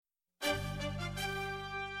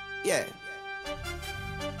Yeah.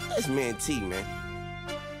 That's me and T, man.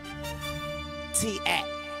 T@.com,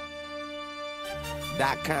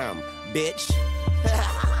 bitch.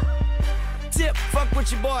 Tip, fuck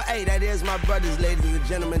with your boy. Hey, that is my brothers, ladies and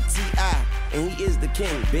gentlemen, T.I. And he is the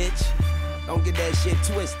king, bitch. Don't get that shit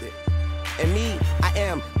twisted. And me, I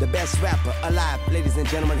am the best rapper alive, ladies and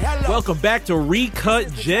gentlemen. Hello. Welcome back to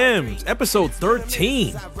Recut Gems, episode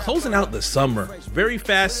 13. Closing out the summer. Very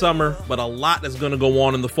fast summer, but a lot that's going to go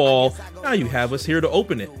on in the fall. Now you have us here to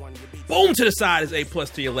open it. Boom to the side is A+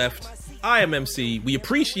 to your left. I am MC. We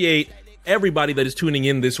appreciate everybody that is tuning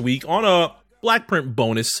in this week on a Black Print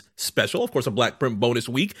bonus special. Of course, a Black Print bonus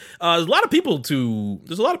week. There's a lot of people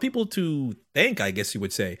to thank, I guess you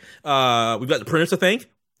would say. We've got the printers to thank.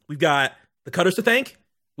 We've got the cutters to thank.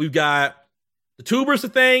 We've got the tubers to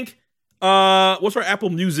thank. What's our Apple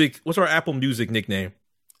Music nickname?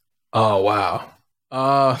 Oh wow.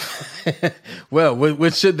 Well,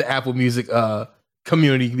 what should the Apple Music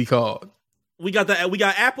community be called? We got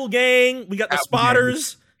Apple Gang. We got the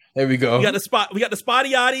Spotters. Gang. There we go. We got the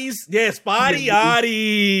Spotty-Oddies. Yeah,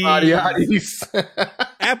 Spotty-Oddies. Spotty-Oddies.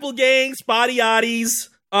 Apple Gang, Spotty-Oddies.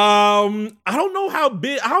 I don't know how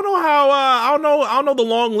big. I don't know the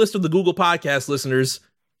long list of the Google Podcast listeners.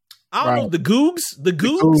 I don't know the Googs. The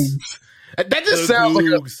Googs. That just sounds like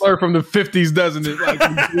a slur from the 50s, doesn't it? Like,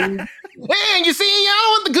 man, you see, y'all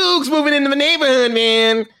want the Googs moving into the neighborhood,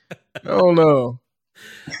 man. Oh no.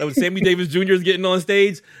 That was Sammy Davis Jr. is getting on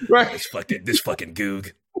stage. Right. This fucking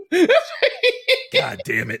Goog. God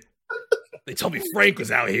damn it. They told me Frank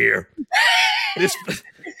was out here. This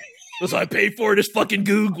was I paid for this fucking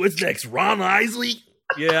Goog. What's next? Ron Isley?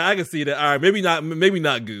 Yeah, I can see that. All right, maybe not Goog. Maybe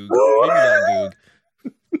not Goog.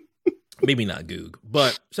 Maybe not Goog.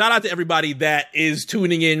 But shout out to everybody that is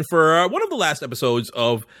tuning in for one of the last episodes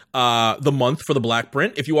of the month for the Black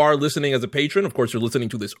Print. If you are listening as a patron, of course, you're listening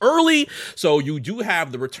to this early. So you do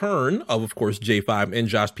have the return of course, J5 and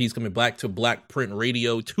Josh Pease coming back to Black Print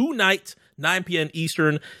Radio tonight. 9 p.m.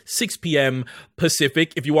 Eastern, 6 p.m.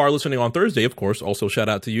 Pacific. If you are listening on Thursday, of course, also shout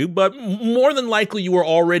out to you. But more than likely, you were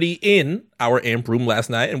already in our amp room last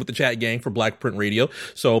night and with the chat gang for Black Print Radio.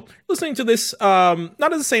 So listening to this, not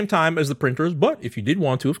at the same time as the printers, but if you did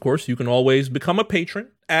want to, of course, you can always become a patron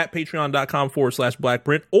at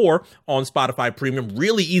patreon.com/blackprint or on Spotify Premium.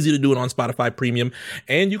 Really easy to do it on Spotify Premium.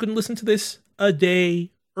 And you can listen to this a day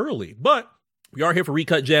early. But we are here for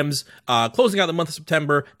Recut Gems, closing out the month of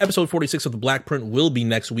September. Episode 46 of the Black Print will be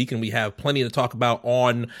next week, and we have plenty to talk about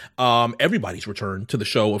on everybody's return to the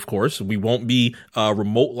show, of course. We won't be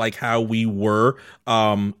remote like how we were.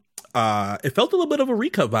 It felt a little bit of a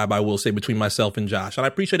recut vibe, I will say, between myself and Josh. And I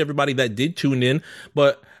appreciate everybody that did tune in.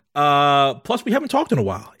 But plus, we haven't talked in a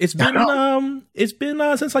while. It's been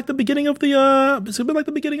since like the beginning of the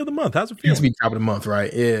month. How's it feel? It's been top of the month,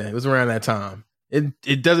 right? Yeah, it was around that time.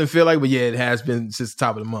 It doesn't feel like, but yeah, it has been since the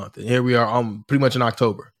top of the month, and here we are, pretty much in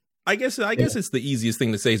October. I guess it's the easiest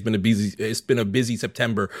thing to say. It's been a busy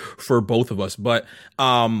September for both of us, but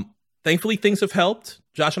thankfully things have helped.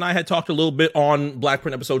 Josh and I had talked a little bit on Black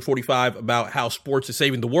Print episode 45 about how sports is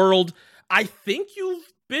saving the world. I think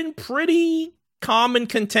you've been pretty calm and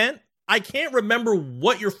content. I can't remember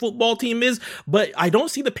what your football team is, but I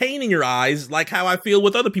don't see the pain in your eyes like how I feel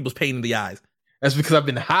with other people's pain in the eyes. That's because I've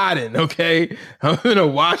been hiding, okay? I've been a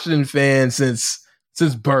Washington fan since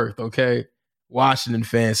birth, okay? Washington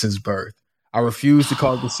fan since birth. I refuse to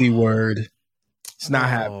call it the C word. It's not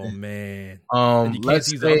happening. Oh, man. And you can't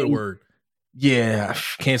use the other word. Yeah,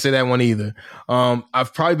 I can't say that one either.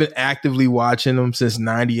 I've probably been actively watching them since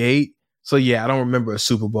 98. So, yeah, I don't remember a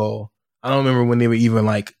Super Bowl. I don't remember when they were even,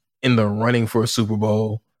 like, in the running for a Super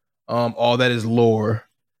Bowl. All that is lore.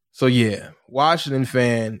 So, yeah, Washington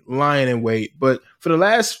fan, lying in wait. But for the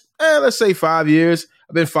last, let's say 5 years,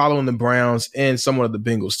 I've been following the Browns and somewhat of the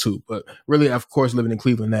Bengals, too. But really, of course, living in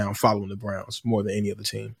Cleveland now, I'm following the Browns more than any other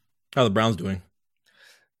team. How are the Browns doing?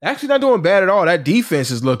 Actually not doing bad at all. That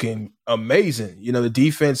defense is looking amazing. You know, the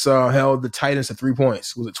defense held the Titans to 3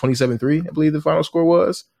 points. Was it 27-3, I believe the final score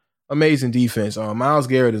was? Amazing defense. Myles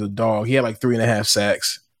Garrett is a dog. He had like 3.5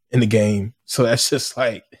 sacks in the game. So that's just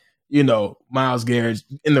like, you know, Myles Garrett's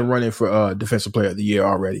in the running for Defensive Player of the Year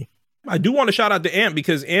already. I do want to shout out to Amp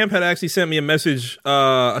because Amp had actually sent me a message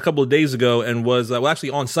a couple of days ago and was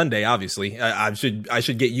actually on Sunday. Obviously, I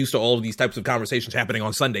should get used to all of these types of conversations happening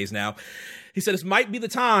on Sundays now. He said this might be the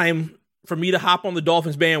time for me to hop on the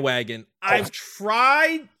Dolphins bandwagon. I've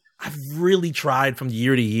really tried from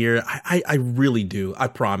year to year. I really do. I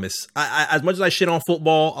promise. I as much as I shit on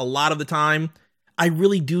football a lot of the time, I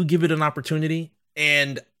really do give it an opportunity.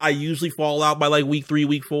 And I usually fall out by like week 3,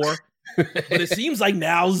 week 4. But it seems like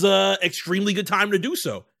now's an extremely good time to do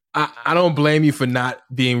so. I don't blame you for not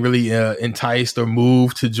being really enticed or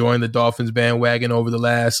moved to join the Dolphins bandwagon over the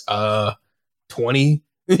last 20.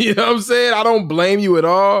 You know what I'm saying? I don't blame you at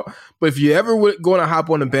all. But if you ever going to hop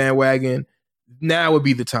on the bandwagon, now would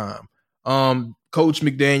be the time. Coach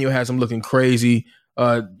McDaniel has him looking crazy.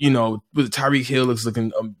 With Tyreek Hill looks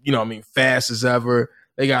looking, fast as ever.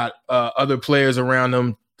 They got other players around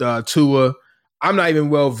them. Tua. I'm not even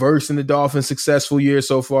well versed in the Dolphins' successful year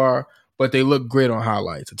so far, but they look great on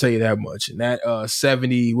highlights. I'll tell you that much. And that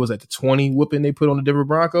 70, was that the 20 whooping they put on the Denver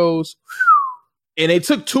Broncos? And they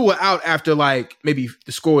took Tua out after maybe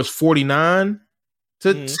the score was 49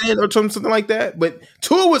 to 10 or something like that. But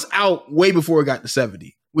Tua was out way before it got to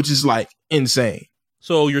 70, which is insane.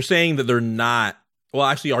 So you're saying that they're not. Well,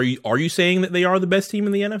 actually, are you saying that they are the best team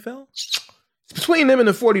in the NFL? It's between them and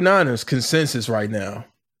the 49ers consensus right now.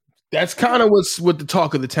 That's kind of what the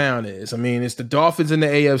talk of the town is. I mean, it's the Dolphins in the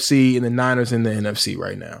AFC and the Niners in the NFC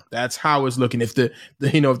right now. That's how it's looking. If the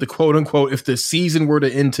quote unquote, if the season were to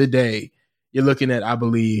end today, you're looking at, I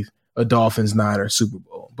believe, a Dolphins-Niners Super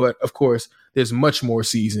Bowl. But of course, there's much more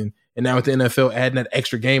season. And now with the NFL adding that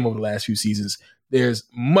extra game over the last few seasons, there's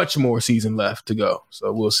much more season left to go.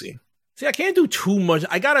 So we'll see. See, I can't do too much.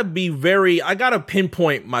 I gotta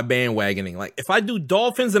pinpoint my bandwagoning. If I do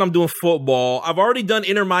Dolphins, then I'm doing football. I've already done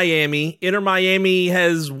Inter Miami. Inter Miami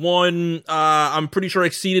has won, I'm pretty sure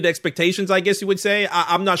exceeded expectations, I guess you would say.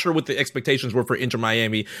 I'm not sure what the expectations were for Inter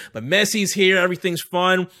Miami, but Messi's here. Everything's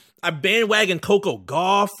fun. I bandwagon Coco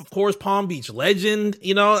Gauff, of course, Palm Beach legend.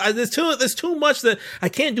 There's too much that I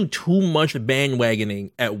can't do too much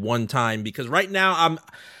bandwagoning at one time, because right now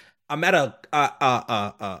I'm at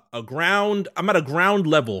a ground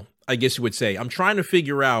level, I guess you would say. I'm trying to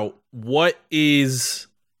figure out what is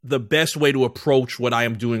the best way to approach what I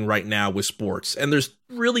am doing right now with sports. And there's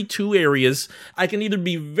really two areas. I can either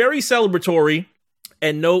be very celebratory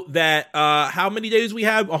and note that how many days we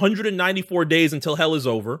have? 194 days until hell is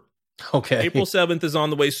over. Okay. April 7th is on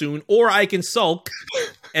the way soon. Or I can sulk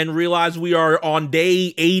and realize we are on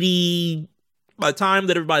day 80, by the time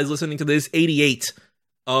that everybody's listening to this, 88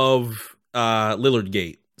 of Lillard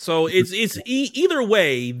Gate. So it's either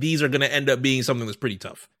way, these are going to end up being something that's pretty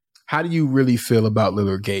tough. How do you really feel about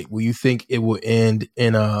Lillard Gate? Will you think it will end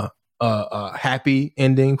in a happy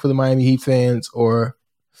ending for the Miami Heat fans, or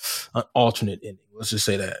an alternate ending? Let's just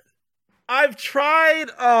say that. I've tried.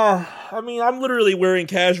 I'm literally wearing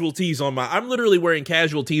casual tees on my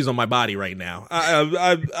body right now.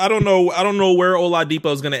 I don't know where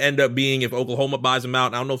Oladipo is going to end up being if Oklahoma buys him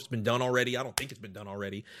out. I don't know if it's been done already. I don't think it's been done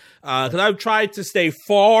already. Because I've tried to stay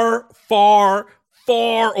far, far,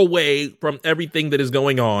 far away from everything that is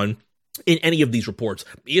going on in any of these reports.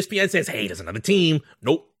 ESPN says, "Hey, there's another team."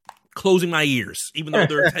 Nope. Closing my ears, even though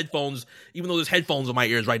there's headphones on my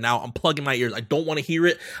ears right now. I'm plugging my ears. I don't want to hear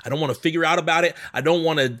it. I don't want to figure out about it. I don't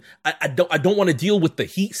want to deal with the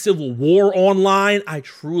Heat civil war online. I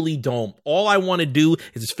truly don't. All I want to do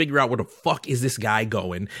is just figure out where the fuck is this guy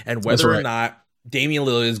going, and whether or not Damian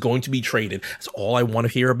Lillard is going to be traded. That's all I want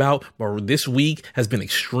to hear about. But this week has been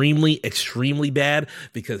extremely, extremely bad,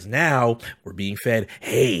 because now we're being fed,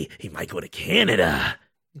 hey, he might go to Canada.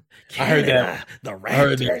 I heard that. The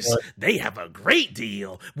Raptors, they have a great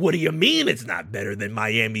deal. What do you mean it's not better than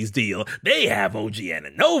Miami's deal? They have OG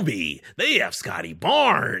Anunoby. They have Scotty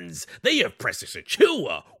Barnes. They have Precious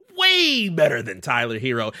Achua. Way better than Tyler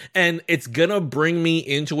Hero. And it's going to bring me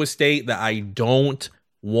into a state that I don't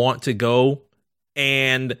want to go.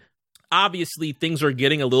 And obviously, things are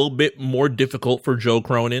getting a little bit more difficult for Joe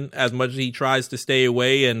Cronin as much as he tries to stay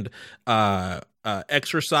away and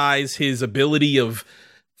exercise his ability of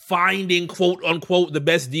finding, quote unquote, the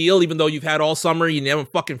best deal, even though you've had all summer, you never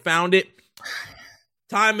fucking found it.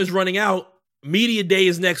 Time is running out. Media day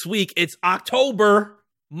is next week. It's October,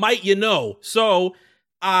 might you know. So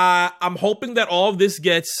I'm hoping that all of this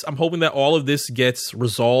gets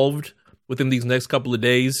resolved within these next couple of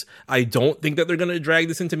days. I don't think that they're going to drag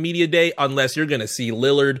this into media day unless you're going to see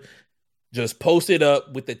Lillard just post it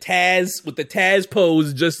up with the Taz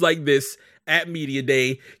pose just like this at media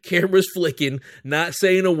day, cameras flicking, not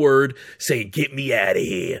saying a word, saying "Get me out of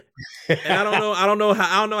here." And I don't know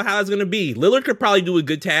how it's gonna be. Lillard could probably do a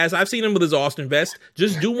good Taz. I've seen him with his Austin vest.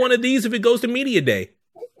 Just do one of these if it goes to media day.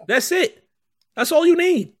 That's it. That's all you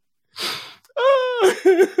need.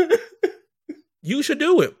 You should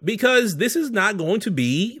do it, because this is not going to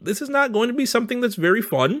be something that's very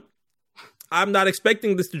fun. I'm not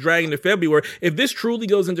expecting this to drag into February. If this truly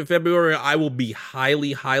goes into February, I will be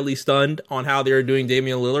highly, highly stunned on how they're doing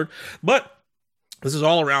Damian Lillard. But this is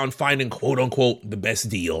all around finding, quote unquote, the best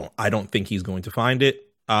deal. I don't think he's going to find it.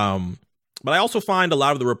 But I also find a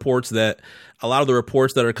lot of the reports that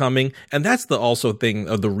are coming, and that's the also thing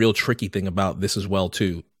of the real tricky thing about this as well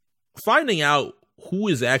too. Finding out who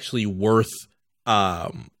is actually worth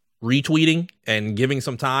retweeting and giving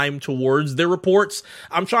some time towards their reports.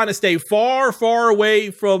 I'm trying to stay far, far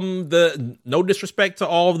away from the, no disrespect to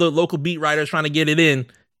all of the local beat writers trying to get it in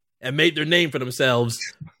and make their name for themselves.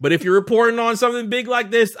 But if you're reporting on something big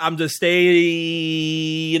like this, I'm just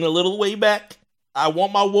staying a little way back. I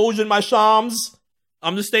want my Woj and my Shams.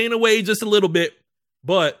 I'm just staying away just a little bit.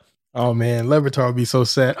 But oh man, Levitar would be so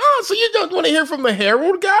sad. Oh, so you don't want to hear from the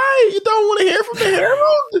Herald guy? You don't want to hear from the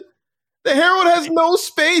Herald? The Herald has no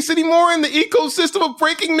space anymore in the ecosystem of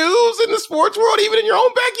breaking news in the sports world, even in your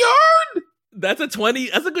own backyard. That's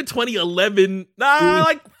a good 2011.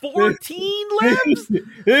 Like 14 Lebs.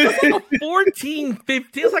 That's like a 14,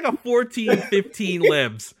 15. It's like a 14, 15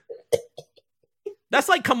 Lebs. That's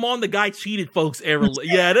like come on the guy cheated folks era.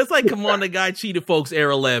 Yeah, that's like come on the guy cheated folks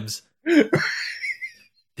era Lebs.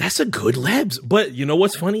 That's a good Lebs. But you know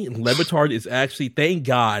what's funny? Levitard is actually, thank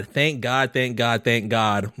God,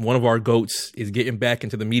 one of our GOATs is getting back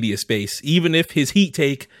into the media space. Even if his heat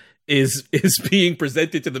take is being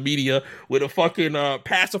presented to the media with a fucking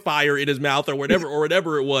pacifier in his mouth or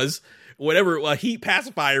whatever it was. Whatever, a heat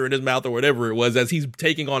pacifier in his mouth or whatever it was, as he's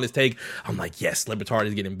taking on his take. I'm like, yes, Levitard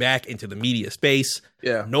is getting back into the media space.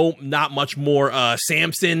 Yeah. No, not much more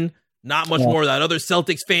Samson. Not much more of that other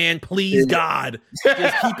Celtics fan. Please, God,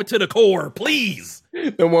 just keep it to the core, please.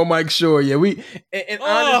 No more Mike Shore. Yeah,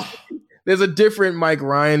 honestly, there's a different Mike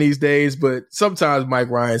Ryan these days, but sometimes Mike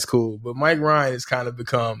Ryan's cool. But Mike Ryan has kind of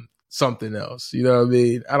become something else. You know what I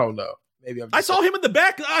mean? I don't know. Maybe I saw him in the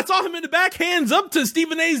back. Hands up to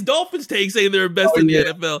Stephen A's Dolphins take, saying they're best in the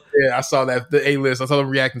NFL. Yeah, I saw that. The A-list. I saw them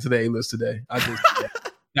reacting to the A-list today.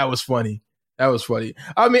 That was funny. That was funny.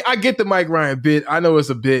 I mean, I get the Mike Ryan bit. I know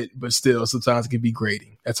it's a bit, but still, sometimes it can be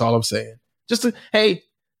grating. That's all I'm saying. Just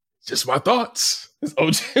my thoughts. As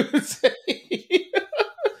OJ would say.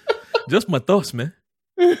 Just my thoughts, man.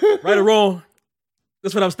 Right or wrong.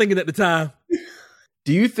 That's what I was thinking at the time.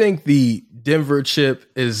 Do you think the Denver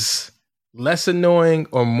chip is less annoying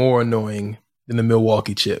or more annoying than the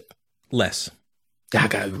Milwaukee chip? Less. I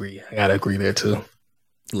gotta agree there too.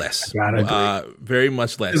 Less. Very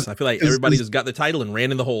much less. I feel like everybody just got the title and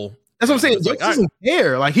ran in the hole. That's what I'm saying. He doesn't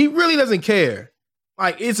care. Like, he really doesn't care.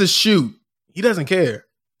 Like, it's a shoot. He doesn't care.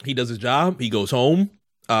 He does his job. He goes home.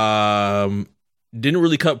 Didn't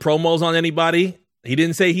really cut promos on anybody. He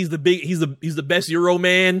didn't say he's the best Euro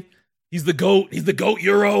man. He's the GOAT. He's the GOAT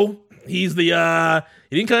Euro. He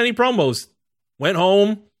didn't cut any promos. Went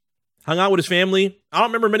home, hung out with his family. I don't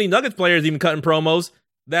remember many Nuggets players even cutting promos.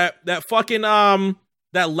 That fucking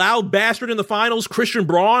that loud bastard in the finals, Christian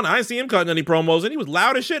Braun, I didn't see him cutting any promos, and he was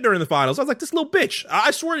loud as shit during the finals. I was like, this little bitch.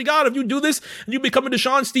 I swear to God, if you do this and you become a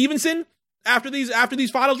Deshaun Stevenson after these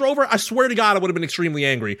finals are over, I swear to God, I would have been extremely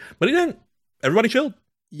angry. But he didn't. Everybody chilled.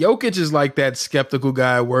 Jokic is like that skeptical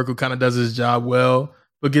guy at work who kind of does his job well,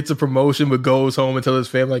 but gets a promotion, but goes home and tells his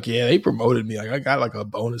family, like, yeah, they promoted me. Like, I got like a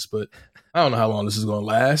bonus, but I don't know how long this is going to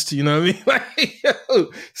last. You know what I mean? Like, yo,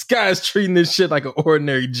 this guy's treating this shit like an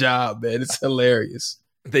ordinary job, man. It's hilarious.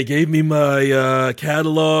 They gave me my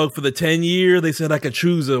catalog for the 10-year. They said I could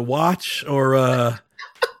choose a watch or a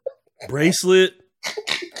bracelet.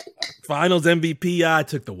 Finals MVP. I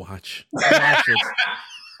took the watch.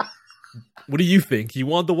 What do you think? You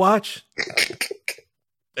want the watch?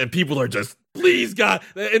 And people are just, please, God.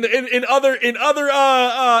 In the other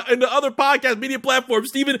podcast media platforms,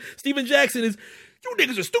 Steven Jackson is, you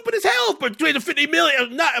niggas are stupid as hell for trading $50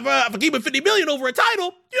 million, for keeping $50 million over a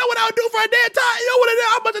title. You know what I would do for a damn title? You know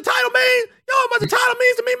how much a title means? You know how much a title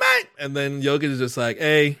means to me, man? And then Jokic is just like,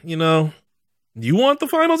 hey, you want the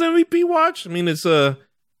Finals MVP watch? I mean, it's a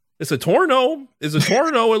Torno. It's a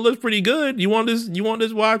Torno. It looks pretty good. You want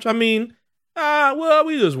this watch? I mean, well,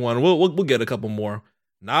 we just won. We'll get a couple more.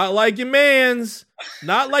 Not like your mans.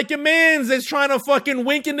 Not like your mans that's trying to fucking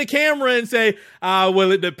wink in the camera and say,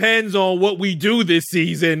 well, it depends on what we do this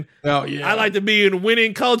season. Oh, yeah. I like to be in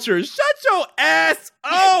winning culture. Shut your ass.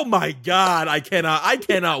 Oh, my God. I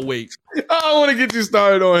cannot wait. I don't want to get you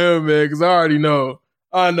started on him, man, because I already know.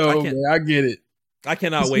 I know, man. I get it. I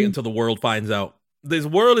cannot wait until the world finds out. This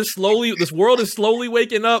world is slowly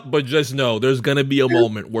waking up, but just know there's going to be a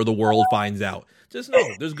moment where the world finds out. Just know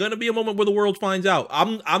there's going to be a moment where the world finds out.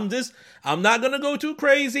 I'm not going to go too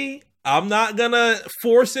crazy. I'm not going to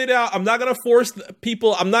force it out. I'm not going to force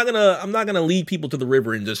people. I'm not going to lead people to the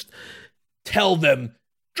river and just tell them,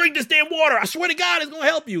 drink this damn water. I swear to God, it's going to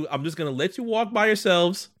help you. I'm just going to let you walk by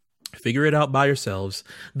yourselves. Figure it out by yourselves.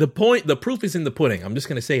 The proof is in the pudding. I'm just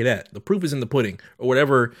going to say that. The proof is in the pudding, or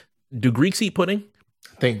whatever Do Greeks eat pudding?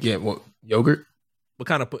 I think, yeah, what, yogurt? What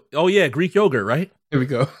kind of oh yeah, Greek yogurt, right? Here we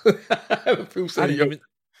go.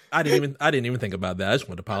 I didn't even think about that. I just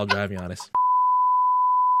wanted to pile drive Giannis.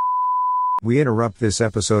 We interrupt this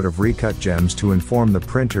episode of Recut Gems to inform the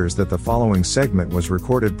printers that the following segment was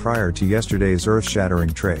recorded prior to yesterday's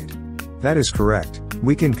earth-shattering trade. That is correct.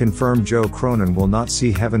 We can confirm Joe Cronin will not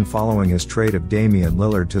see heaven following his trade of Damian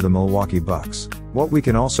Lillard to the Milwaukee Bucks. What we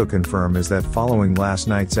can also confirm is that following last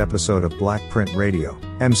night's episode of Black Print Radio,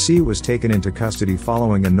 MC was taken into custody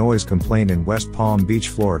following a noise complaint in West Palm Beach,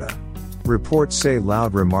 Florida. Reports say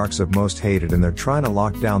loud remarks of most hated and they're trying to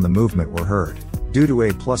lock down the movement were heard. Due to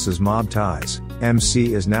A+'s mob ties,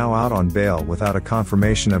 MC is now out on bail without a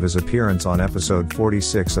confirmation of his appearance on episode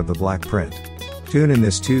 46 of the Black Print. Tune in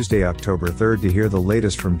this Tuesday, October 3rd to hear the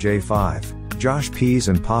latest from J5, Josh Pease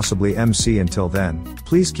and possibly MC. Until then,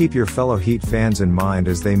 please keep your fellow Heat fans in mind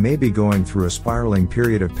as they may be going through a spiraling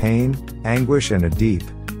period of pain, anguish and a deep,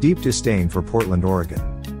 deep disdain for Portland,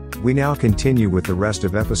 Oregon. We now continue with the rest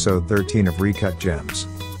of episode 13 of Recut Gems.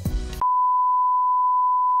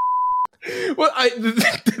 Well,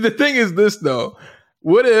 the thing is this though.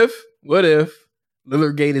 What if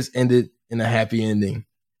Lillard Gate is ended in a happy ending,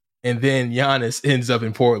 and then Giannis ends up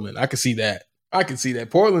in Portland? I can see that.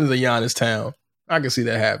 Portland is a Giannis town. I can see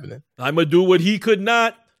that happening. I'ma do what he could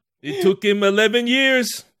not. It took him 11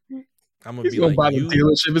 years. He's gonna buy the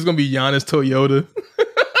dealership. It's gonna be Giannis Toyota.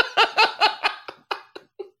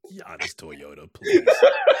 Giannis Toyota, please.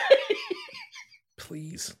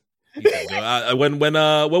 Please.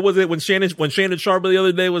 What was it when Shannon Sharp the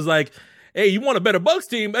other day was like, "Hey, you want a better Bucks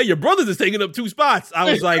team? Hey, your brothers is taking up 2 spots." I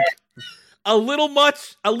was like, a little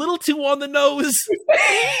too on the nose.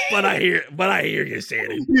 But I hear you,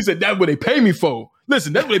 Shannon. He said that's what they pay me for.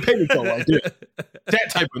 Listen, that's what they pay me for right there. That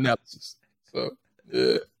type of analysis. So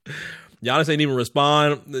yeah. Giannis ain't even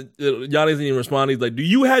respond. He's like, "Do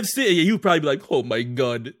you have siblings?" You'd probably be like, "Oh my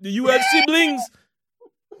God, do you have siblings?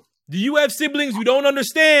 Do you have siblings? You don't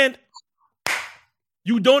understand.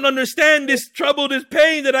 You don't understand this trouble, this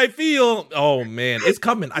pain that I feel." Oh man, it's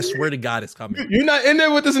coming. I swear to God, it's coming. You're not in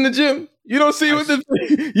there with us in the gym. You don't see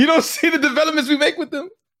you don't see the developments we make with them.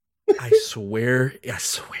 I swear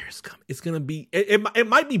it's coming. It's gonna be. It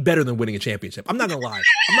might be better than winning a championship. I'm not gonna lie.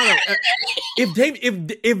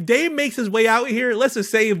 If Dame makes his way out here, let's just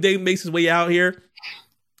say if Dame makes his way out here,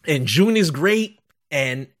 and June is great,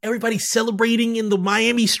 and everybody's celebrating in the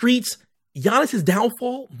Miami streets, Giannis's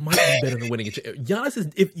downfall might be better than winning a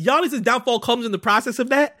championship. If Giannis's downfall comes in the process of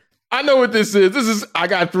that. I know what this is. I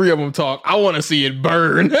got 3 of them talk. I want to see it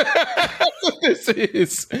burn. This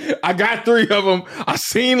is. I got 3 of them. I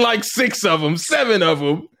seen like 6 of them, 7 of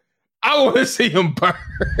them. I want to see them burn.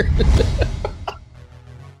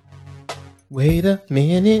 Wait a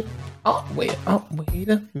minute. Oh, wait a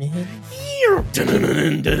minute. Wait a minute.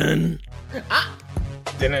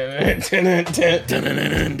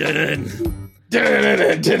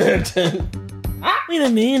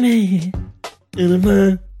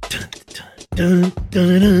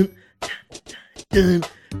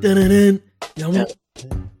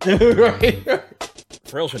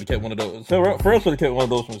 Pharrell should have kept one of those. Pharrell should have kept one of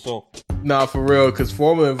those for himself. Nah, for real, because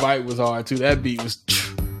Formal Invite was hard too. That beat was.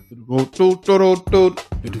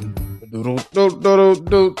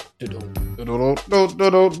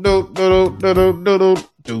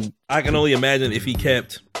 I can only imagine if he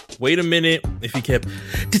kept. Wait a minute. If he kept.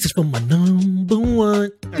 This is for my number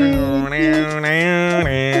one.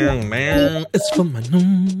 It's for my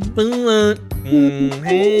number one.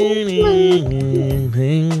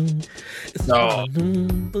 It's for my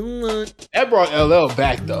number one. That brought LL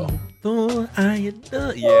back though.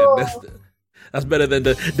 Yeah, that's better than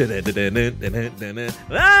the.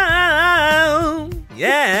 Oh,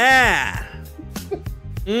 yeah.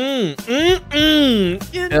 You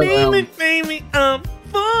name it, baby, I'm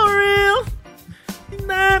for real.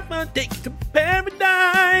 I'll take you to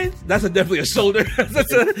paradise. That's definitely a shoulder.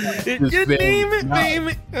 You name it,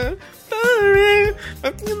 baby, I'm for real.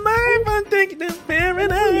 I'll take you to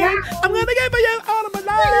paradise. I'm gonna give you all of my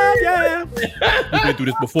life, yeah. We've been through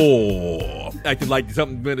this before. Acting like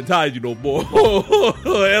something been ties you no more.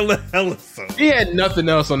 He had nothing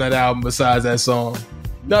else on that album besides that song.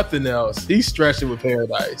 Nothing else. He's stretching with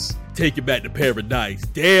Paradise. Take you back to paradise.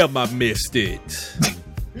 Damn, I missed it.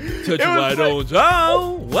 Touch you right on.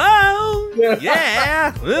 Oh, wow.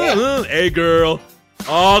 Yeah. Hey, girl.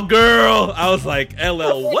 Oh, girl. I was like,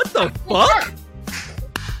 LL, what the fuck?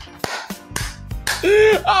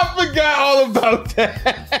 I forgot all about that.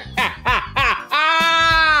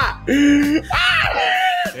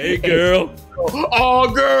 Hey, girl.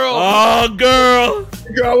 Oh, girl. Oh, girl.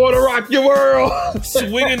 Girl, I want to rock your world.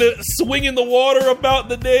 swinging the water about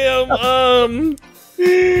the damn.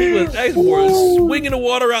 He was swinging the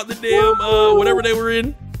water out the damn whatever they were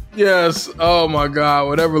in. Yes. Oh my God.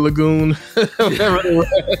 Whatever lagoon. Whatever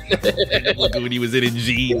lagoon he was in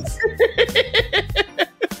jeans.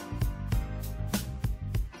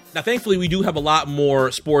 Now, thankfully, we do have a lot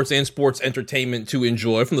more sports and sports entertainment to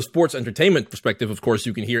enjoy. From the sports entertainment perspective, of course,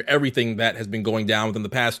 you can hear everything that has been going down within the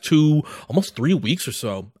past almost 3 weeks or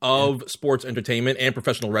so of sports entertainment and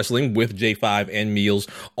professional wrestling with J5 and Meals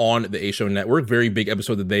on the A Show Network. Very big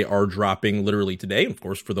episode that they are dropping literally today. Of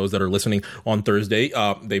course, for those that are listening on Thursday,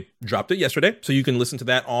 they dropped it yesterday. So you can listen to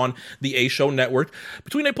that on the A Show Network.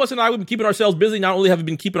 Between A Plus and I, we've been keeping ourselves busy. Not only have we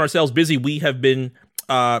been keeping ourselves busy, we have been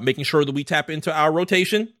making sure that we tap into our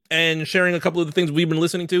rotation and sharing a couple of the things we've been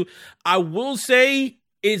listening to. I will say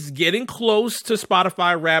it's getting close to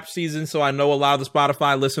Spotify rap season, so I know a lot of the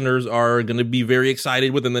Spotify listeners are going to be very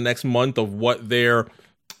excited within the next month of what their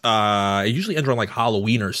it usually ends around like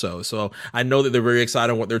Halloween or so. So I know that they're very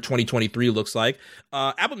excited on what their 2023 looks like.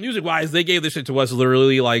 Apple Music wise, they gave this shit to us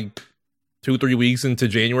literally like 2-3 weeks into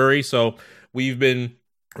January. So we've been,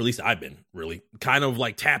 or at least I've been really kind of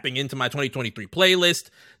like tapping into my 2023 playlist,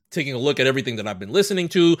 taking a look at everything that I've been listening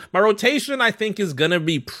to. My rotation, I think, is gonna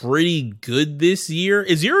be pretty good this year.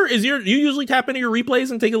 You usually tap into your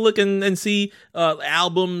replays and take a look and see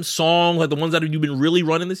album, song, like the ones that you've been really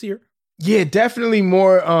running this year? Yeah, definitely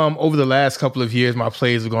more. Over the last couple of years, my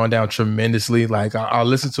plays have gone down tremendously. Like I'll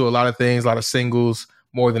listen to a lot of things, a lot of singles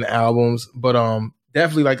more than albums. But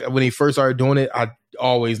definitely, like when he first started doing it, I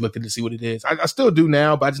always looked at to see what it is. I still do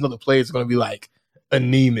now, but I just know the plays are going to be like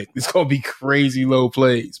anemic. It's going to be crazy low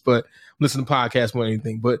plays. But listen to podcasts more than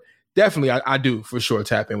anything. But definitely, I do for sure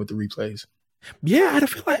tap in with the replays. Yeah,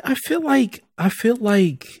 I feel like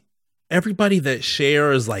everybody that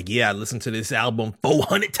shares, like, yeah, I listened to this album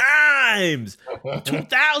 400 times,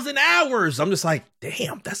 2,000 hours. I'm just like,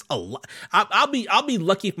 damn, that's a lot. I'll be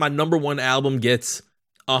lucky if my number one album gets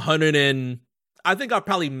 100 and I think I'll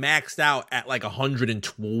probably maxed out at like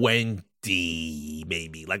 120,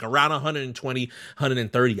 maybe like around 120,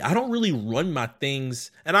 130. I don't really run my things,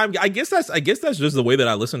 and I guess that's just the way that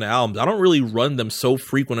I listen to albums. I don't really run them so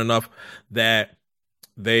frequent enough that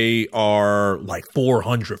they are like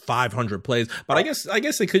 400, 500 plays. But I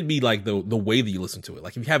guess it could be like the way that you listen to it.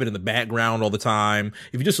 Like if you have it in the background all the time,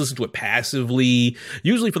 if you just listen to it passively,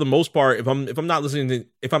 usually for the most part, if I'm not listening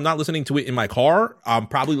to it in my car, I'm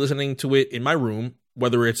probably listening to it in my room,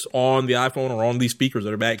 whether it's on the iPhone or on these speakers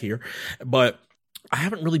that are back here. But I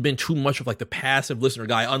haven't really been too much of like the passive listener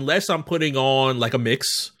guy, unless I'm putting on like a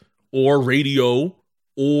mix or radio.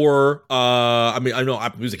 Or, I mean, I know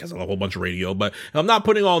Apple Music has a whole bunch of radio, but if I'm not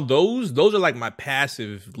putting on those are like my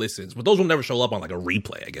passive listens, but those will never show up on like a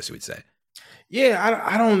replay, I guess you would say. Yeah,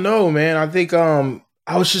 I don't know, man. I think, I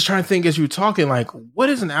was just trying to think as you were talking, like, what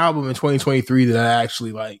is an album in 2023 that I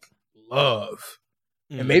actually like love?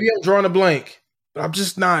 And maybe I'm drawing a blank, but I'm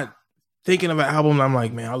just not thinking of an album and I'm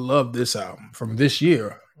like, man, I love this album from this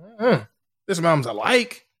year. There's some albums I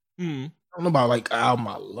like. I don't know about like an album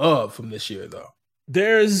I love from this year though.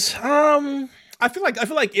 There's I feel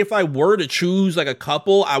like if I were to choose like a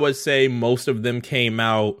couple, I would say most of them came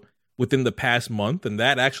out within the past month, and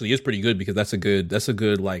that actually is pretty good because that's a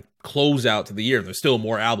good like closeout to the year. There's still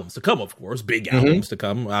more albums to come, of course, big albums to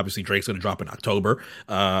come. Obviously, Drake's going to drop in October.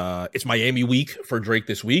 It's Miami week for Drake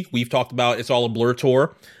this week. We've talked about It's All a Blur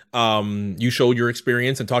tour. You showed your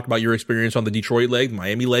experience and talked about your experience on the Detroit leg.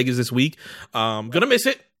 Miami leg is this week. Gonna miss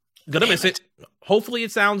it. Hopefully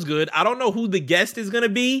it sounds good. I don't know who the guest is going to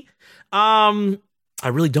be. I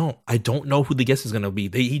really don't. I don't know who the guest is going to be. I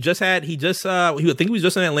think he was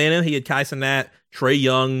just in Atlanta. He had Kai Cenat, Trey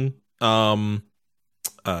Young,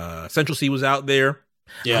 Central C was out there.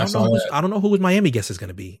 Yeah, I don't know who his Miami guest is going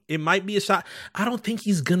to be. It might be a shot. I don't think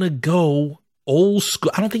he's going to go old school.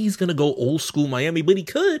 I don't think he's going to go old school Miami, but he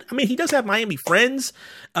could. I mean, he does have Miami friends.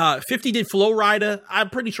 50 did Flow Rida. I'm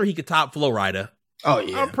pretty sure he could top Flow Rida. Oh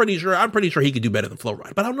yeah, I'm pretty sure he could do better than Flow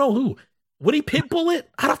Rida, but I don't know who. Would he pitbull it?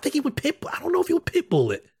 I don't think he would pitbull. I don't know if he would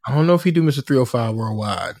pitbull it. I don't know if he do Mr. 305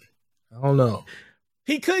 Worldwide. I don't know.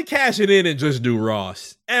 He could cash it in and just do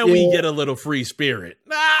Ross, and we get a little free spirit.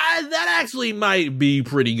 That actually might be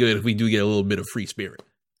pretty good if we do get a little bit of free spirit.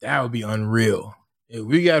 That would be unreal.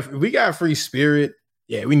 If we got free spirit.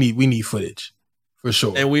 Yeah, we need footage for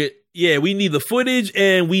sure. And we need the footage,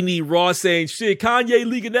 and we need Ross saying, shit, Kanye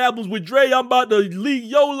leaking albums with Dre. I'm about to leak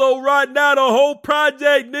YOLO right now, the whole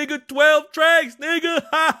project, nigga. 12 tracks, nigga.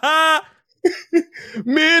 Ha ha.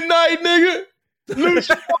 Midnight, nigga.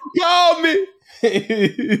 Lucian called me.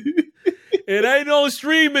 It ain't no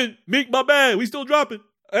streaming. Meek, my bad. We still dropping.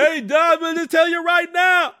 Hey, Dub, I'm just tell you right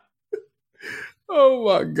now. Oh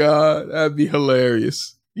my God. That'd be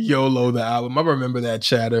hilarious. YOLO the album. I remember that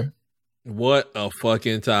chatter. What a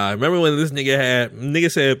fucking time. Remember when this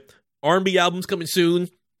nigga said R&B albums coming soon?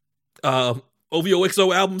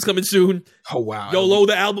 OVOXO albums coming soon. Oh wow. YOLO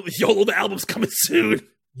the album's coming soon.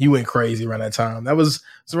 You went crazy around that time. It was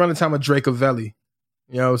around the time of Drakeavelli.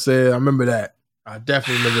 You know what I'm saying? I remember that. I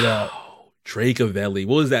definitely remember that. Drakeavelli.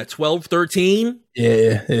 What was that? 12, 13?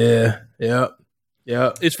 Yeah.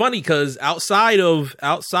 It's funny because outside of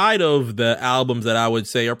the albums that I would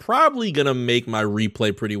say are probably gonna make my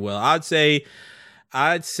replay pretty well, I'd say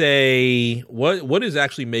what is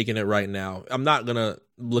actually making it right now. I'm not gonna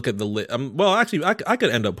look at the list. Well, actually, I could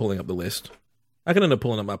end up pulling up the list. I could end up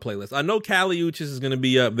pulling up my playlist. I know Kali Uchis is going to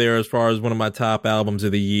be up there as far as one of my top albums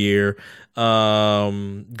of the year. I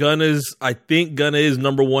think Gunna is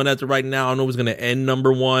number one as of right now. I don't know if it's going to end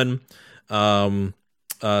number one.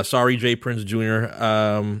 Sorry, Jay Prince Jr.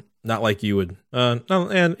 Not like you would. Not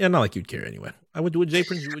like you'd care anyway. Would Jay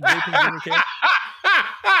Prince Jr. care?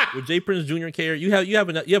 Would Jay Prince Jr. care? You have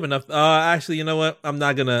enough. Actually, you know what? I'm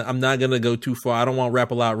not gonna go too far. I don't want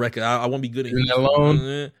Rap A Lot record. I won't be good in Houston.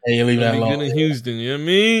 Alone. Hey, you leave that alone. Good in Houston. You know what I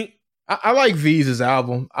mean? I like V's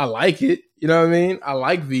album. I like it. You know what I mean? I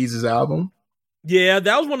like V's album. Yeah,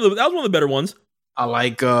 that was one of the better ones. I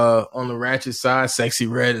like on the Ratchet side, Sexy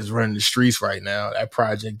Red is running the streets right now. That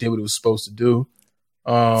project did what it was supposed to do.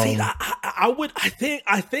 See,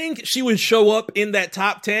 I think she would show up in that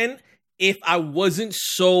top 10 if I wasn't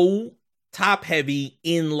so top heavy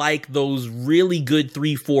in like those really good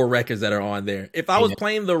 3-4 records that are on there. If I was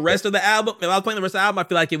playing the rest of the album, I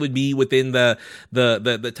feel like it would be within the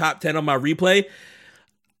top 10 on my replay.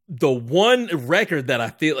 The one record that I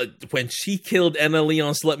feel like when she killed Anna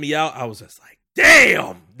Leon Slut Me Out, I was just like,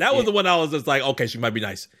 damn. That was the one I was just like, okay, she might be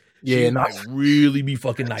nice. She might really be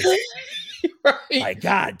fucking nice. Right. Like,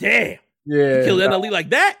 god damn. Yeah. You killed Anna Lee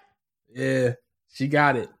like that? Yeah. She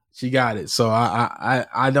got it. So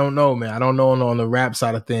I don't know, man. I don't know on the rap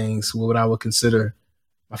side of things what I would consider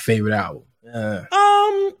my favorite album.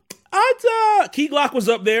 Key Glock was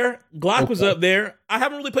up there. Was up there. I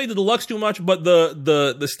haven't really played the deluxe too much, but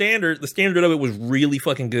the standard of it was really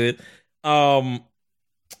fucking good.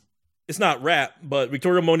 It's not rap, but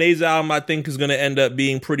Victoria Monet's album I think is going to end up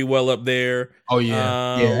being pretty well up there. Oh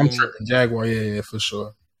yeah, I'm tripping. Jaguar, yeah, for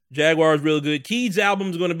sure. Jaguar is real good. Keed's album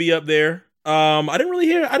is going to be up there. I didn't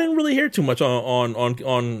really hear too much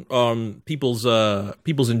on people's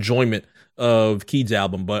enjoyment of Keed's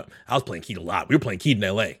album, but I was playing Keed a lot. We were playing Keed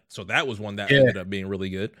in LA, so that was one that ended up being really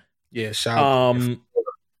good. Yeah, shout out.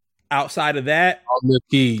 Outside of that,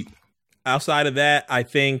 I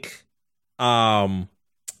think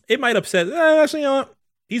it might upset. Actually, you know what?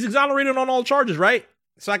 He's exonerated on all charges, right?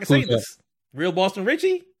 So I can say this. Real Boston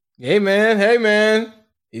Richie? Hey man.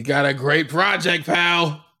 He's got a great project,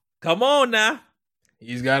 pal. Come on now.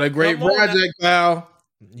 He's got a great project, pal.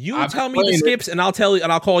 You tell me the skips and I'll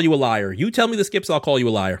call you a liar. You tell me the skips, I'll call you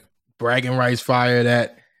a liar. Bragging Rights fire.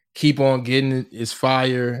 That Keep On Getting It is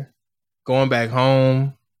fire. Going Back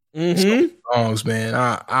Home. Mm-hmm. Songs, man.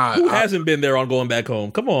 Who hasn't been there on Going Back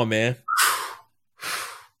Home? Come on, man.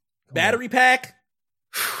 Battery Pack.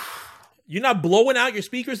 You're not blowing out your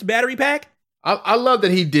speakers to Battery Pack? I love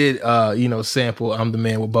that he did, sample I'm the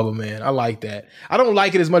Man with Bubba Man. I like that. I don't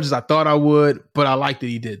like it as much as I thought I would, but I like that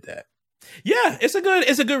he did that. Yeah, it's a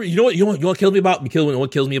good. You know what kills me about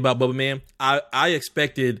Bubba Man? I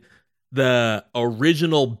expected the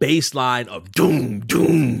original bass line of doom,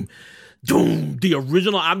 doom, doom. The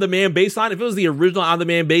original I'm the Man bass line. If it was the original I'm the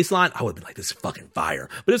Man bass line, I would have been like, this is fucking fire.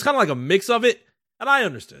 But it's kind of like a mix of it. And I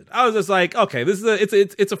understood. I was just like, okay, this is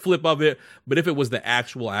it's a flip of it. But if it was the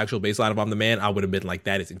actual baseline of I'm the Man, I would have been like,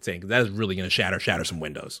 that is insane because that is really going to shatter some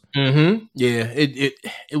windows. Mm-hmm. Yeah,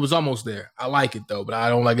 it was almost there. I like it though, but I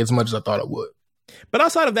don't like it as much as I thought I would. But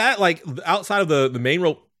outside of that, like outside of the main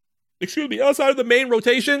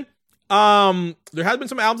rotation, there has been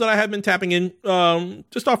some albums that I have been tapping in,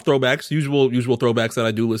 just off throwbacks, usual throwbacks that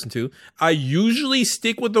I do listen to. I usually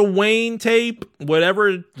stick with the Wayne tape,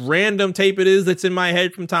 whatever random tape it is that's in my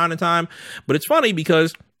head from time to time. But it's funny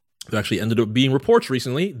because there actually ended up being reports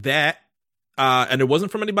recently that, and it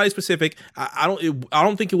wasn't from anybody specific. I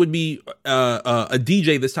don't think it would be a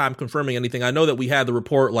DJ this time confirming anything. I know that we had the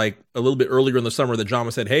report like a little bit earlier in the summer that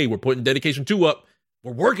Jama said, "Hey, we're putting Dedication 2 up.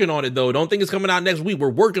 We're working on it, though. Don't think it's coming out next week. We're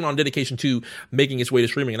working on Dedication 2 making its way to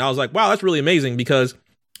streaming." And I was like, wow, that's really amazing because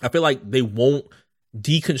I feel like they won't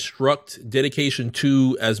deconstruct Dedication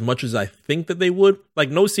 2 as much as I think that they would. Like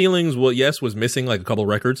No Ceilings, was missing like a couple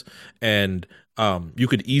records. And You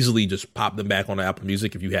could easily just pop them back on Apple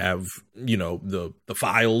Music if you have, the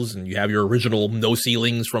files and you have your original No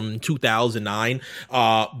Ceilings from 2009.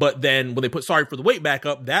 But then when they put Sorry for the Wait back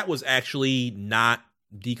up, that was actually not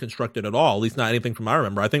deconstructed at all. At least not anything from I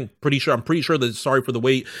remember. I'm pretty sure that Sorry for the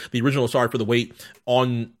Wait, the original Sorry for the Wait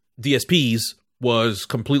on DSPs was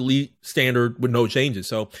completely standard with no changes.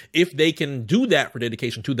 So if they can do that for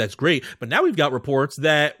Dedication 2, that's great. But now we've got reports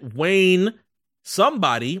that Wayne,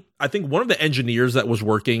 I think one of the engineers that was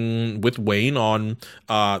working with Wayne on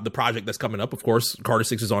the project that's coming up, of course, Carter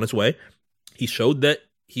 6 is on its way. He showed that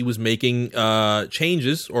he was making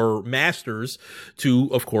changes or masters to,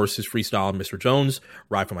 of course, his freestyle Mr. Jones,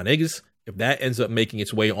 Ride for My Niggas. If that ends up making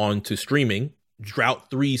its way onto streaming, Drought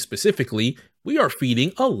 3 specifically, we are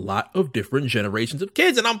feeding a lot of different generations of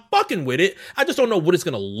kids, and I'm fucking with it. I just don't know what it's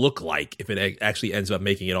going to look like if it actually ends up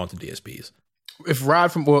making it onto DSPs.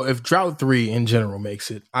 If Drought 3 in general makes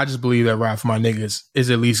it, I just believe that Ride for My Niggas is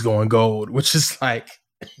at least going gold, which is like,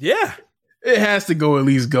 yeah, it has to go at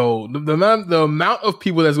least gold. The amount of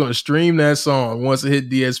people that's going to stream that song once it hit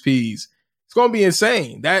DSPs, it's going to be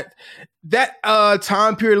insane. That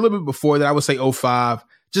time period, a little bit before that, I would say 05,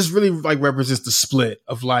 just really like represents the split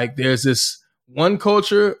of like, there's this one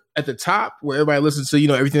culture at the top where everybody listens to,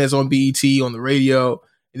 everything that's on BET, on the radio,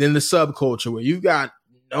 and then the subculture where you've got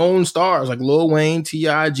known stars like Lil Wayne,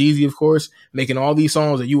 T.I., Jeezy, of course, making all these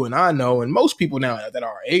songs that you and I know, and most people now that are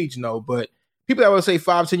our age know, but people that would say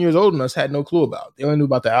 5-10 years older than us had no clue about. They only knew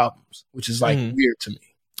about the albums, which is like weird to me.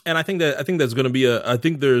 And I think that's going to be I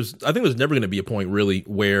think there's never going to be a point really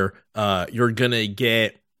where you're going to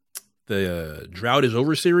get the Drought is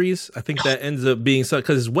Over series. I think that ends up being so,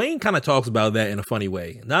 because Wayne kind of talks about that in a funny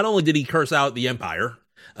way. Not only did he curse out the Empire,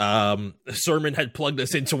 Sermon had plugged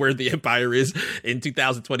us into where the Empire is in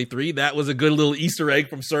 2023. That was a good little Easter egg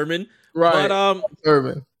from Sermon. Right. But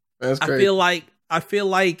Sermon. That's crazy. I feel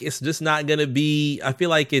like it's just not going to be,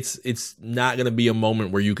 it's not going to be a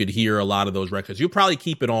moment where you could hear a lot of those records. You'll probably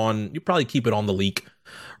keep it on the leak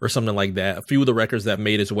or something like that. A few of the records that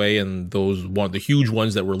made its way, and the huge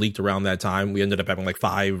ones that were leaked around that time, we ended up having like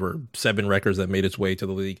 5 or 7 records that made its way to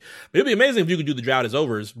the leak. It'd be amazing if you could do the Drought is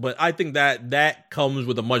Overs, but I think that comes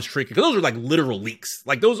with a much trickier, because those are like literal leaks.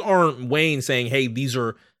 Like those aren't Wayne saying, hey, these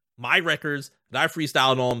are my records that I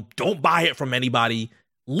freestyled on. Don't buy it from anybody.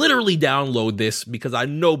 Literally download this because I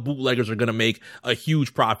know bootleggers are going to make a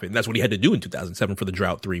huge profit. And that's what he had to do in 2007 for the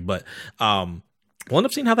Drought 3. But we'll end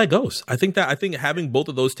up seeing how that goes. I think having both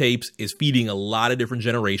of those tapes is feeding a lot of different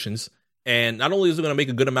generations. And not only is it going to make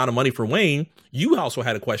a good amount of money for Wayne, you also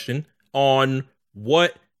had a question on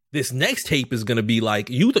what this next tape is going to be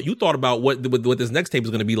like. You thought about what this next tape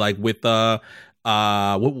is going to be like with what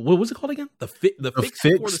was it called again? The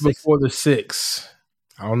fix before the six.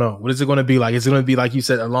 I don't know. What is it going to be like? Is it going to be, like you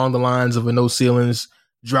said, along the lines of a No Ceilings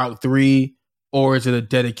Drought 3, or is it a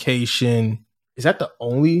dedication? Is that the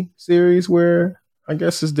only series where I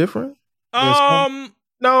guess it's different?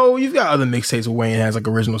 No, you've got other mixtapes where Wayne has like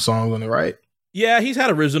original songs on it, right? Yeah, he's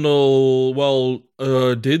had original. Well,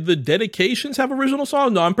 did the dedications have original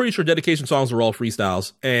songs? No, I'm pretty sure dedication songs were all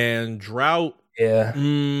freestyles. And Drought,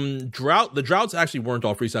 the Droughts actually weren't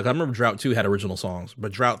all freestyle. I remember Drought 2 had original songs,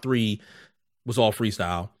 but Drought 3 was all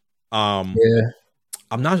freestyle. I'm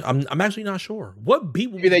actually not sure. What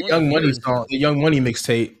beat would be that Young Money song, the Young Money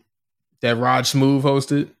mixtape that Rod Smooth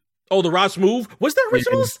hosted? Oh, the Rod Smooth. Was there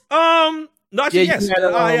originals? No, actually, yes.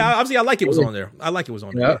 Obviously, I Like It was on there. I Like It was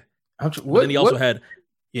on there. Then he also had.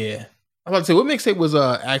 Yeah. I was about to say, what mixtape was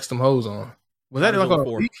Ask Them Hoes on? Was that like on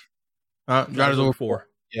a week? Drought is Over 4.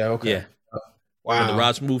 Yeah, okay. Yeah. Wow. And the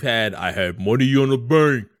Rod Smooth had, I had money on the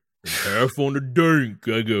bank. Half on the dank.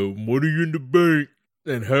 I got money in the bank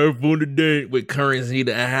and half on the dank with currency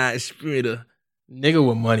to a high spreader. Nigga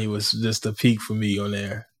with Money was just a peak for me on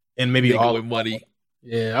there. And maybe Nigga all with Money.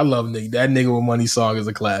 Yeah, I love Nigga. That Nigga with Money song is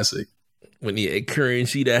a classic. When he had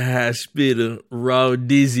currency to high spreader, Raw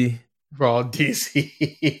Dizzy. Raw Dizzy.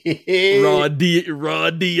 Raw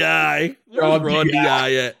D.I. Where's Raw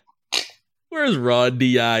D.I. at? Where's Raw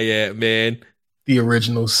D.I. at, man? The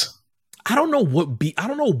originals. I don't know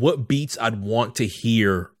what beats I'd want to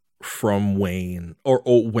hear from Wayne or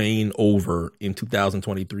Wayne over in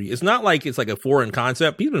 2023. It's not like it's like a foreign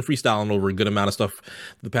concept. He's been freestyling over a good amount of stuff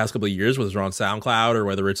the past couple of years, whether it's on SoundCloud or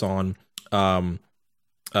whether it's on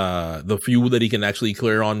the few that he can actually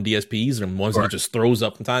clear on DSPs and ones that he just throws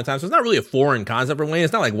up from time to time. So it's not really a foreign concept for Wayne.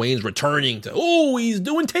 It's not like Wayne's returning to, he's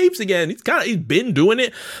doing tapes again. He's been doing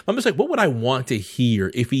it. I'm just like, what would I want to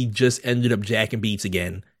hear if he just ended up jacking beats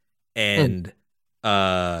again? And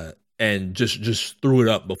just threw it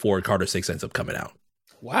up before Carter 6 ends up coming out.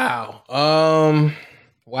 Wow.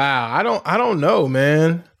 Wow, I don't know,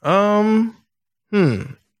 man.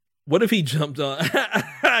 What if he jumped on?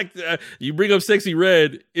 You bring up Sexy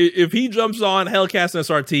Red. If he jumps on Hellcats and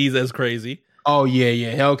SRTs, that's crazy. Oh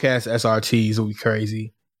yeah. Hellcats SRTs will be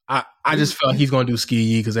crazy. I just felt he's gonna do Ski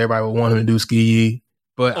Yee because everybody would want him to do Ski Yee.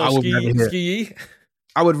 But I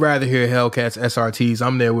would rather hear Hellcats SRTs.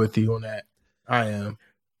 I'm there with you on that. I am.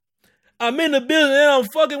 I'm in the building and I'm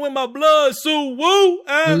fucking with my blood, so woo.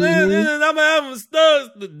 I'm having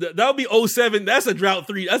studs. That'll be 07. That's a drought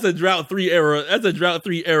 3. That's a drought 3 era. That's a drought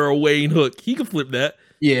 3 era Wayne hook. He can flip that.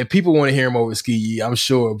 Yeah, people want to hear him over Ski Yee, I'm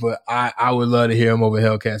sure, but I would love to hear him over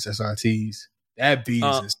Hellcats SRTs. That beat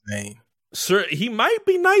is insane. Sir, he might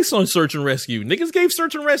be nice on Search and Rescue. Niggas gave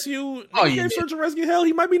Search and Rescue. Search and Rescue hell.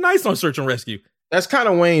 He might be nice on Search and Rescue. That's kind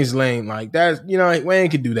of Wayne's lane. Like that's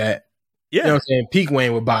Wayne could do that. Yeah, you know what I'm saying. Peak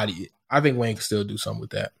Wayne would body it. I think Wayne can still do something with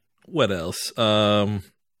that. What else? I'm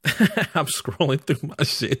scrolling through my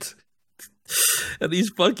shit. And these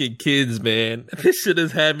fucking kids, man. This shit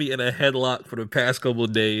has had me in a headlock for the past couple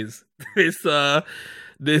of days. This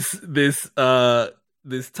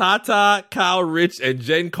Tata, Kyle Rich, and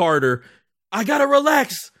Jen Carter. I gotta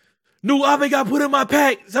relax. New Ave got put in my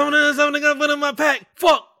pack. Something got put in my pack.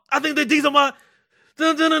 Fuck. I think that these are my. You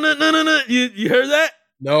heard that?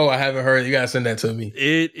 No, I haven't heard. You gotta send that to me.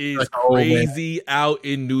 It is crazy out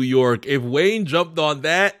in New York. If Wayne jumped on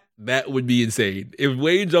that, that would be insane. If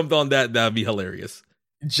Wayne jumped on that, that'd be hilarious.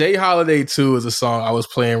 J Holiday 2 is a song I was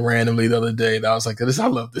playing randomly the other day. And I was like, I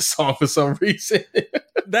love this song for some reason.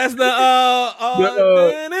 That's the I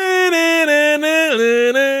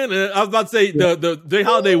was about to say the J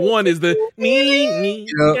Holiday 1 is the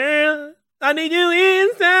girl, I need you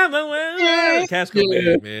inside my world. Casco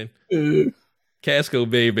Bay, man. Casco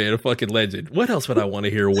Bay, man, a fucking legend. What else would I want to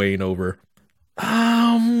hear Wayne over?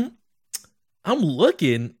 I'm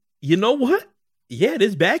looking. You know what? Yeah,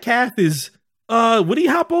 this back half is. Would he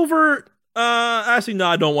hop over? Actually, no,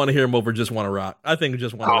 I don't want to hear him over Just Wanna Rock. I think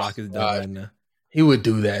Just Wanna Rock is done right now. He would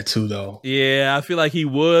do that too, though. Yeah, I feel like he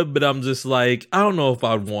would, but I'm just like, I don't know if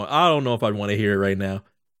I'd want to hear it right now.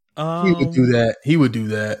 He would do that.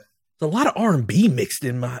 There's a lot of R&B mixed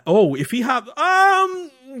in my. Oh, if he have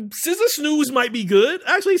SZA Snooze might be good.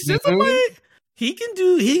 Actually, SZA might. He can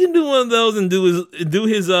do one of those and do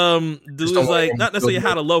his like not necessarily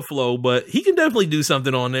how to love flow, but he can definitely do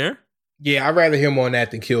something on there. Yeah, I'd rather him on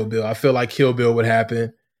that than Kill Bill. I feel like Kill Bill would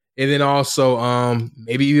happen. And then also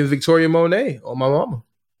maybe even Victoria Monet or My Mama.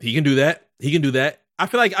 He can do that. I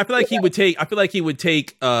feel like he would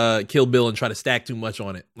take Kill Bill and try to stack too much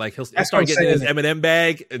on it. Like he'll start getting in his Eminem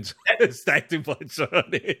bag and stack too much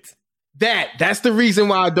on it. That's the reason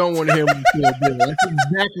why I don't want to hear him Kill Bill. That's the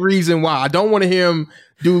exact reason why I don't want to hear him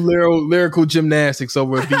do lyrical gymnastics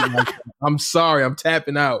over a beat like that. I'm sorry, I'm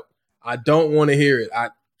tapping out. I don't want to hear it.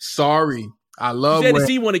 Sorry. I love it.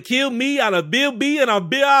 He want to kill me out of Bill B, and I'll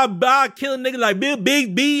kill a nigga like Bill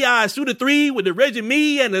Big B. I shoot a 3 with the Reggie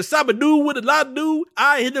Me and the Sabadoo with a lot do.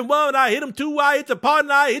 I hit him 1, I hit him 2, I hit your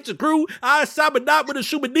partner, I hit your crew. I Sabadot with a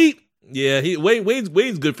Shuba Deep. Yeah,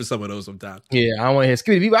 Wayne's good for some of those sometimes. Yeah, I want to hear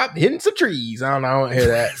Skibbity Bebop hitting some trees. I don't want to hear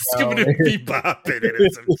that. Skibbity Bebop hitting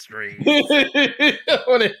some trees. I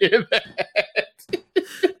want to hear that.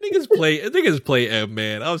 Niggas play M,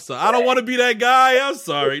 man. I'm sorry. I don't want to be that guy. I'm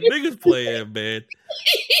sorry. Niggas play M, man.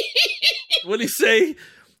 What he say?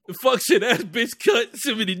 The fuck shit ass bitch cut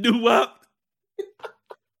Simmity doo-wop.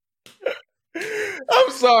 I'm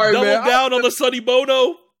sorry, Double man. Double down on the Sonny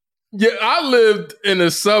Bono. Yeah, I lived in the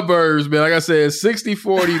suburbs, man. Like I said,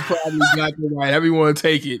 60-40 probably black and white. Everyone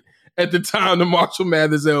take it. At the time the Marshall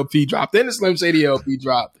Mathers LP dropped, then the Slim Shady LP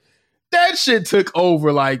dropped. That shit took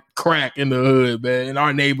over like crack in the hood, man, in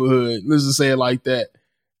our neighborhood. Let's just say it like that.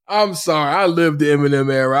 I'm sorry. I lived the Eminem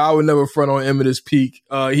era. I would never front on Eminem's peak.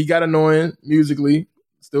 He got annoying musically.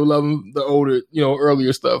 Still love him, the older,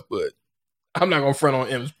 earlier stuff, but I'm not going to front on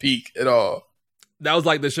M's peak at all. That was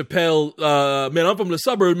like the Chappelle, man, I'm from the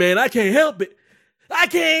suburbs, man. I can't help it.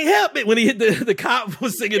 When he hit the cop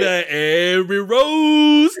was singing that every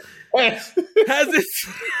rose has its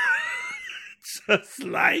just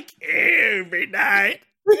like every night.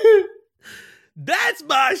 That's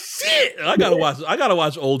my shit. I gotta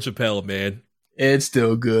watch old Chappelle, man. It's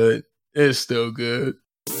still good.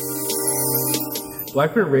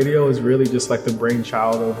 Blackprint Radio is really just like the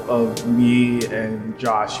brainchild of me and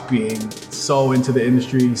Josh being so into the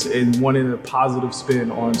industries and wanting a positive spin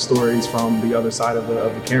on stories from the other side of the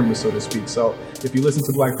camera, so to speak. So if you listen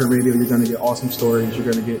to Blackprint Radio, you're going to get awesome stories. You're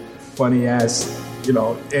going to get funny ass,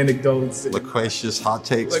 anecdotes. Loquacious hot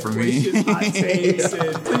takes for me. Hot takes.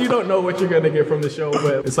 And you don't know what you're going to get from the show,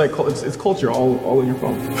 but it's like it's culture all in your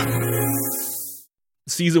phone.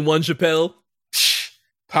 Season 1 Chappelle.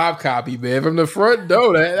 Pop copy, man, from the front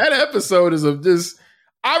door. That episode is of just.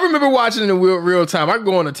 I remember watching it in real time. I can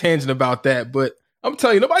go on a tangent about that, but I'm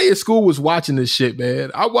telling you, nobody at school was watching this shit,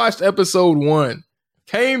 man. I watched episode 1,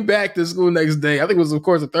 came back to school next day. I think it was, of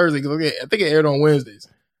course, a Thursday because I think it aired on Wednesdays.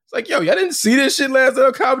 It's like, yo, y'all didn't see this shit last night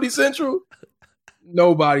on Comedy Central?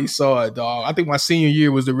 Nobody saw it, dog. I think my senior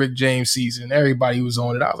year was the Rick James season. Everybody was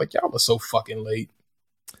on it. I was like, y'all was so fucking late.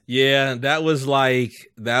 Yeah, that was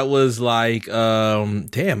like,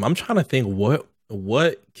 damn, I'm trying to think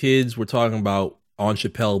what kids were talking about on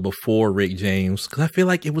Chappelle before Rick James, because I feel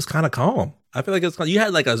like it was kind of calm. I feel like you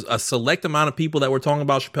had like a select amount of people that were talking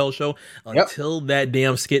about Chappelle's show until that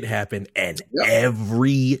damn skit happened, and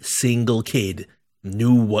every single kid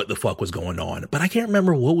knew what the fuck was going on. But I can't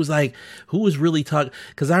remember who was really talking,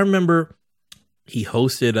 because I remember he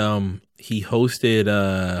hosted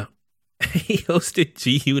he hosted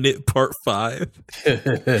G Unit Part 5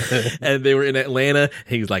 and they were in Atlanta.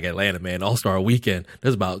 He was like, Atlanta, man, All-Star Weekend.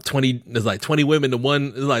 There's like 20 women to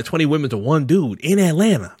one dude in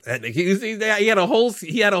Atlanta. And he had a whole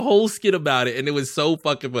skit about it, and it was so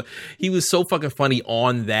fucking fun. He was so fucking funny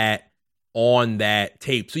on that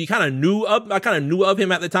tape. So I kind of knew of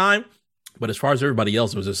him at the time. But as far as everybody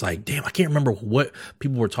else, it was just like, damn, I can't remember what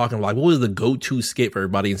people were talking about. Like, what was the go-to skit for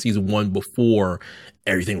everybody in season 1 before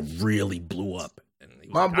everything really blew up? And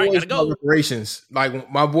my boy saw reparations. Like,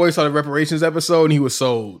 my boy saw the reparations episode and he was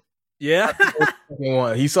sold. Yeah.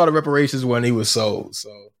 He saw the reparations when he was sold. So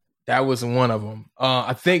that was one of them.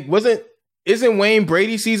 I think, isn't Wayne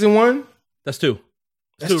Brady season 1? That's 2.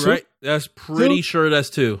 That's 2, right? That's pretty sure that's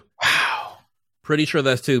 2. Wow. Pretty sure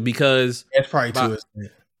that's 2 because... That's probably 2, isn't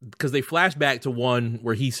it? Because they flash back to 1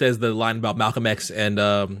 where he says the line about Malcolm X and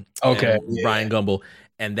Brian Gumbel,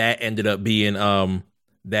 and that ended up being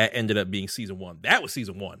season 1. That was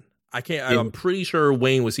season 1. I'm pretty sure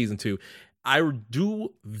Wayne was season 2. I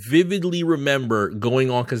do vividly remember going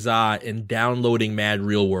on Kazaa and downloading Mad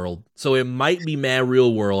Real World, so it might be Mad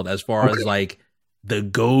Real World as far as like the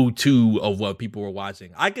go-to of what people were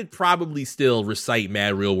watching. I could probably still recite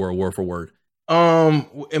Mad Real World word for word.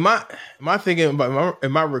 Am I thinking about,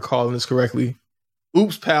 am I recalling this correctly?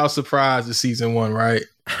 Oops, Pal Surprise is season 1, right?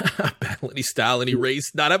 Any style, any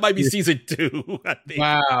race. Nah, that might be season 2. I think.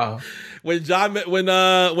 Wow. When John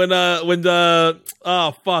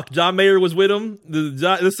Mayer was with him,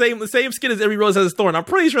 the same skin as Every Rose Has a Thorn. I'm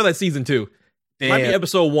pretty sure that's season 2. Damn. Might be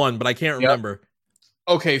episode 1, but I can't remember.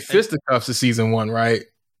 Okay, Fisticuffs is season 1, right?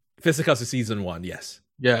 Fisticuffs is season 1, yes.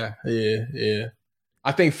 Yeah.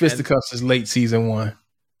 I think Fisticuffs is late season 1.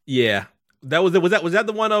 Yeah. Was that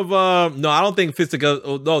the one of no, I don't think Fisticuffs.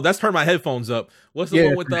 Oh, no, that's Turn My Headphones Up. What's the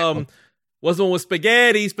one with what's the one with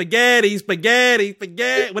spaghetti? When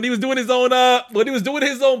he was doing his own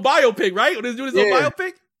biopic, right? When he was doing his own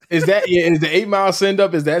biopic? Is the 8 Mile Send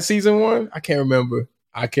Up, is that season 1? I can't remember.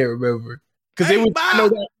 Because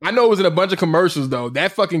I know it was in a bunch of commercials though.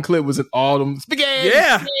 That fucking clip was in all them spaghetti.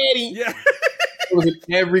 Yeah. It was in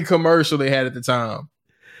every commercial they had at the time.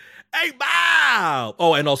 Hey, wow!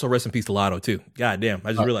 Oh, and also rest in peace to Lotto too. God damn,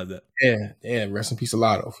 I just realized that. Yeah, rest in peace to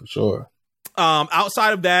Lotto for sure.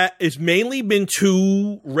 Outside of that, it's mainly been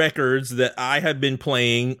 2 records that I have been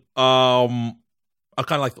playing. Kind of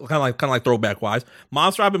like throwback wise.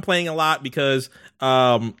 Monster I've been playing a lot because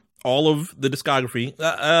all of the discography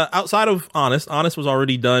outside of Honest was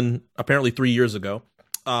already done apparently 3 years ago.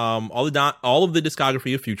 All of the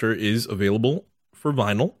discography of Future is available for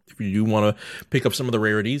vinyl. If you do want to pick up some of the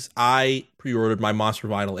rarities, I pre-ordered my Monster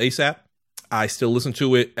vinyl ASAP. I still listen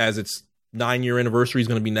to it as its 9-year anniversary is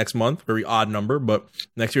going to be next month. Very odd number, but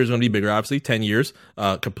next year is going to be bigger, obviously. 10 years.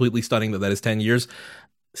 Completely stunning that is 10 years.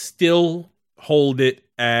 Still hold it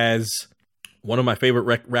as one of my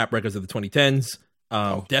favorite rap records of the 2010s.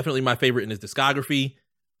 Definitely my favorite in his discography.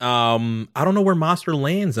 I don't know where Monster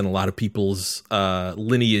lands in a lot of people's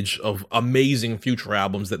lineage of amazing Future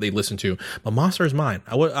albums that they listen to, but Monster is mine.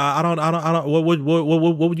 I don't.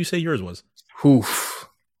 What would you say yours was? Oof.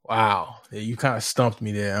 Wow. Yeah, you kind of stumped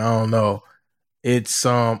me there. I don't know. It's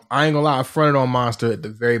I ain't gonna lie, I fronted on Monster at the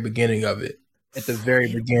very beginning of it. At the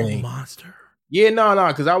very beginning. Monster. Yeah, no,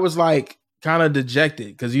 because I was like kind of dejected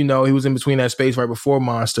because he was in between that space right before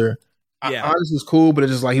Monster. Yeah. Honest was cool, but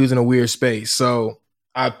it's just like he was in a weird space. So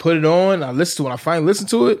I put it on, I listened to it. When I finally listened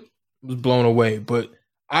to it, I was blown away. But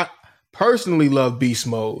I personally love Beast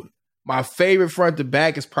Mode. My favorite front to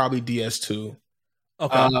back is probably DS2.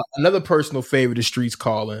 Okay. Another personal favorite is Streets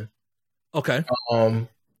Calling. Okay.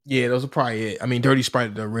 Yeah, those are probably it. I mean, Dirty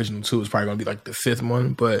Sprite, the original too, is probably going to be like the 5th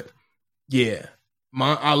one. But yeah,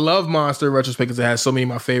 I love Monster in retrospect because it has so many of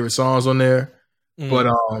my favorite songs on there. Mm. But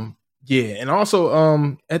Yeah, and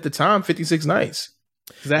also at the time, 56 Nights.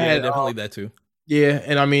 Because I had definitely that too. Yeah,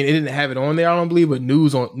 and I mean, it didn't have it on there, I don't believe, but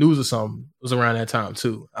News or something was around that time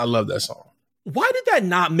too. I love that song. Why did that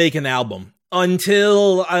not make an album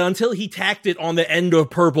until he tacked it on the end of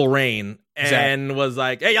Purple Rain and was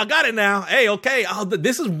like, "Hey, y'all got it now. Hey, okay."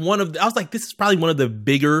 This is probably one of the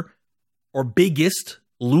bigger or biggest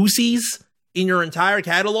loosies in your entire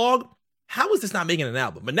catalog. How is this not making an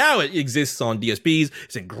album? But now it exists on DSPs.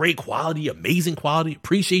 It's in great quality, amazing quality.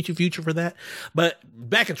 Appreciate you, Future, for that. But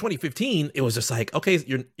back in 2015, it was just like, okay,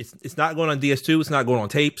 it's not going on DS2. It's not going on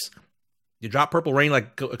tapes. You drop Purple Rain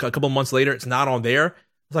like a couple months later. It's not on there.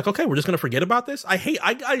 It's like, okay, we're just going to forget about this.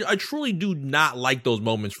 I truly do not like those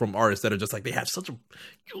moments from artists that are just like, they have such a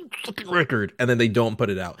huge fucking record and then they don't put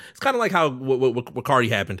it out. It's kind of like how what Cardi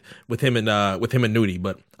happened with him and Nudie,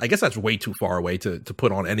 but I guess that's way too far away to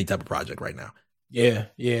put on any type of project right now. Yeah,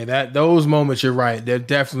 those moments, you're right. They're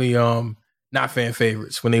definitely not fan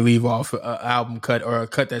favorites when they leave off an album cut or a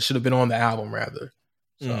cut that should have been on the album rather.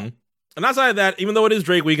 So. Mm-hmm. And outside of that, even though it is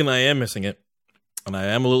Drake Week and I am missing it, and I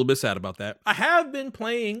am a little bit sad about that, I have been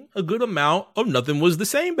playing a good amount of Nothing Was the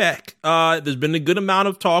Same back. There's been a good amount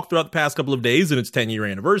of talk throughout the past couple of days, and its 10-year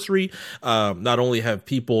anniversary. Not only have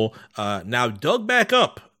people now dug back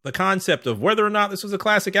up the concept of whether or not this was a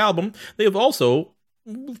classic album, they have also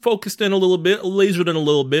focused in a little bit, lasered in a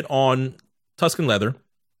little bit on Tuscan Leather,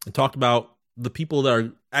 and talked about the people that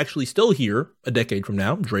are actually still here a decade from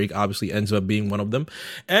now. Drake obviously ends up being one of them.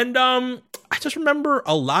 And I just remember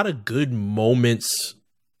a lot of good moments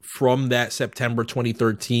from that September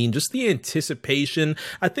 2013, just the anticipation.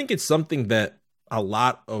 I think it's something that a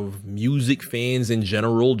lot of music fans in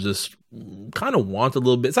general just kind of want a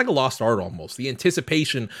little bit. It's like a lost art almost. The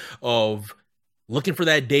anticipation of looking for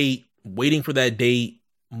that date, waiting for that date,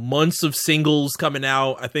 months of singles coming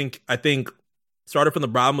out. I think Started From the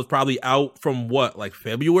Bottom was probably out from what, like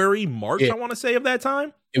February, March, I want to say, of that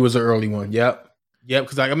time? It was an early one. Yep.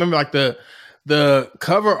 Because I remember like the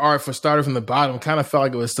cover art for Started From the Bottom kind of felt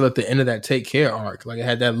like it was still at the end of that Take Care arc. Like it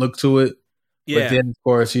had that look to it. Yeah. But then, of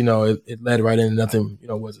course, it led right into Nothing,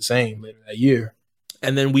 was the same later that year.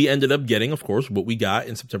 And then we ended up getting, of course, what we got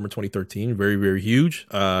in September 2013. Very, very huge.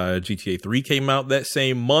 GTA 3 came out that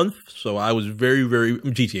same month. So I was very, very...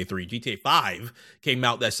 GTA 3. GTA 5 came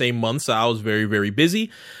out that same month. So I was very, very busy.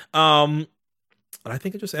 And I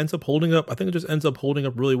think it just ends up holding up. I think it just ends up holding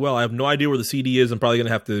up really well. I have no idea where the CD is. I'm probably going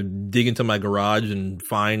to have to dig into my garage and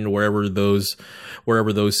find wherever those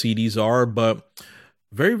CDs are. But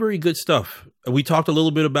very, very good stuff. We talked a little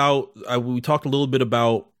bit about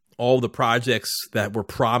all the projects that were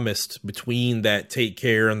promised between that Take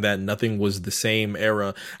Care and that Nothing Was the Same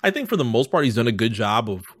era. I think for the most part, he's done a good job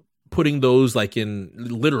of putting those like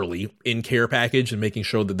literally in care package and making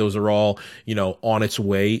sure that those are all, on its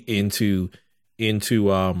way into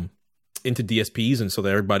DSPs. And so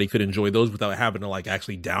that everybody could enjoy those without having to like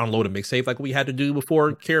actually download a mixtape like we had to do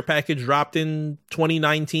before care package dropped in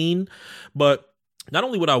 2019. But not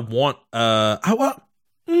only would I want, I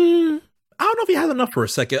don't know if he has enough for a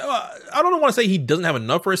second. I don't want to say he doesn't have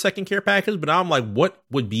enough for a second care package, but I'm like, what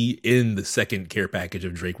would be in the second care package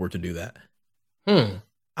if Drake were to do that? I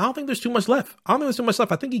don't think there's too much left. I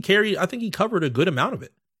think he covered a good amount of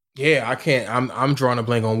it. Yeah, I can't. I'm drawing a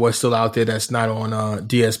blank on what's still out there that's not on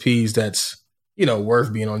DSPs. That's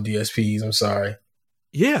worth being on DSPs. I'm sorry.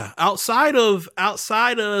 Yeah, outside of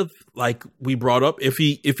like we brought up, if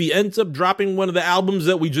he ends up dropping one of the albums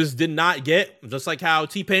that we just did not get, just like how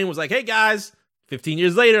T-Pain was like, "Hey guys, 15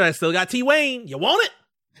 years later, I still got T-Wayne. You want it?"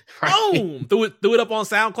 Right. Boom, threw it up on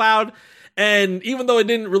SoundCloud, and even though it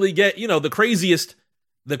didn't really get the craziest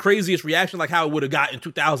reaction like how it would have got in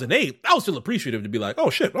 2008, I was still appreciative to be like, "Oh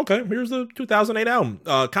shit, okay, here's the 2008 album."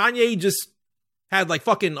 Kanye just had like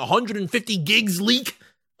fucking 150 gigs leak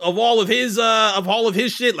of all of his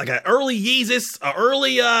shit, like an early Yeezus,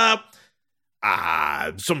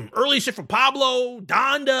 some early shit from Pablo,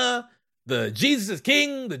 Donda, the Jesus is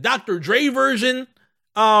King, the Dr. Dre version.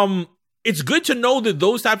 It's good to know that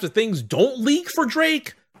those types of things don't leak for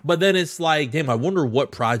Drake, but then it's like, damn, I wonder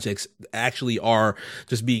what projects actually are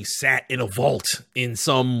just being sat in a vault in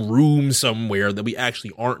some room somewhere that we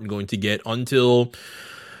actually aren't going to get until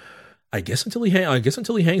he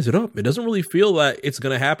hangs it up. It doesn't really feel that it's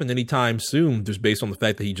going to happen anytime soon, just based on the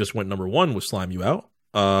fact that he just went number one with Slime You Out.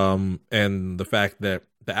 And the fact that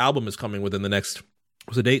the album is coming within the next,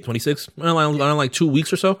 what's the date? 26? Around like 2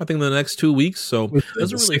 weeks or so. I think in the next 2 weeks. So it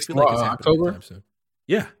doesn't really feel like it's happening anytime soon.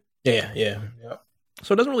 Yeah.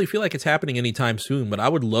 So it doesn't really feel like it's happening anytime soon, but I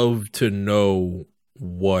would love to know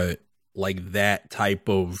what like that type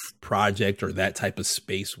of project or that type of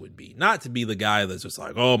space would be. Not to be the guy that's just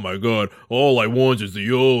like, oh my God, all I want is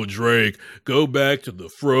the old Drake. Go back to the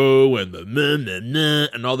fro and the na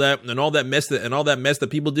and all that mess that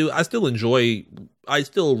people do. I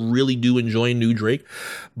still really do enjoy new Drake,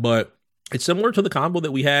 but it's similar to the combo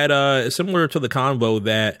that we had. Similar to the convo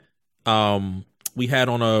that we had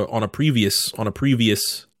on a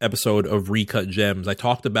previous episode of Recut Gems. I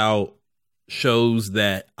talked about shows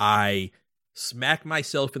that I smacked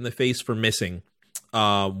myself in the face for missing.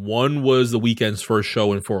 One was The Weeknd's first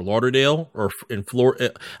show in Fort Lauderdale, or in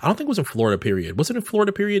Florida. I don't think it was in Florida, period. Was it in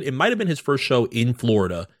Florida, period? It might have been his first show in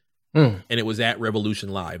Florida, and it was at Revolution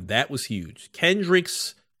Live. That was huge.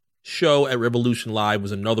 Kendrick's show at Revolution Live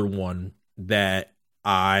was another one that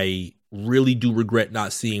I really do regret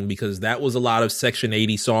not seeing, because that was a lot of Section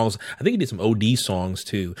 80 songs. I think he did some OD songs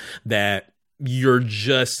too that you're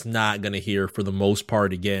just not going to hear for the most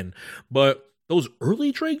part again. But those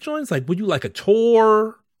early Drake joints, like Would You Like a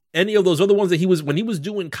Tour, any of those other ones that he was, when he was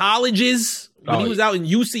doing colleges, when he was out in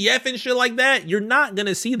UCF and shit like that, you're not going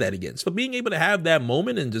to see that again. So being able to have that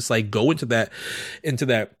moment and just like go into that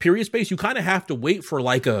period space, you kind of have to wait for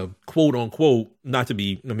like a quote unquote, not to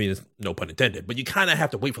be, I mean, it's no pun intended, but you kind of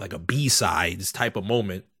have to wait for like a B-sides type of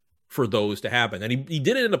moment for those to happen. And he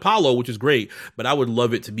did it in Apollo, which is great, but I would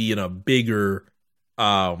love it to be in a bigger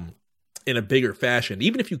fashion,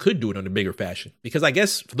 even if you could do it in a bigger fashion, because I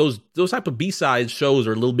guess those type of B-side shows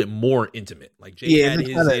are a little bit more intimate. Like Jay had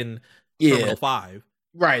his in Terminal 5.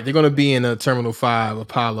 Right. They're going to be in a Terminal 5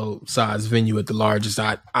 Apollo size venue at the largest,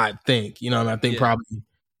 I think. You know, I think probably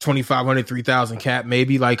 2,500, 3,000 cap,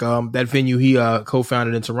 maybe. Like that venue he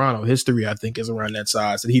co-founded in Toronto, History, I think, is around that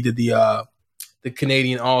size. And he did the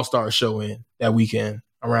Canadian All-Star show in that weekend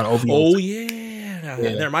around OVO. Oh, yeah.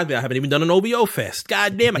 That reminds me, I haven't even done an OVO fest.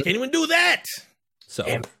 God damn, I can't even do that.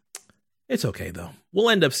 So it's okay, though. We'll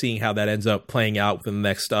end up seeing how that ends up playing out within the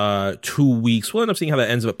next 2 weeks. We'll end up seeing how that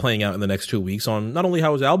ends up playing out in the next 2 weeks on not only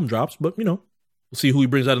how his album drops, but, you know, we'll see who he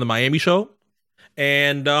brings out of the Miami show.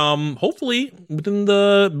 And hopefully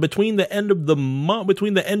between the end of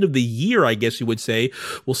the year, I guess you would say,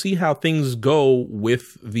 we'll see how things go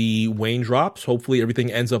with the Wayne drops. Hopefully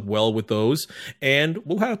everything ends up well with those, and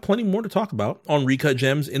we'll have plenty more to talk about on Recut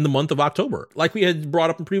Gems in the month of October. Like we had brought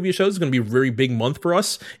up in previous shows, it's going to be a very big month for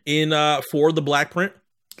us for the Black Print.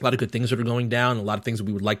 A lot of good things that are going down, a lot of things that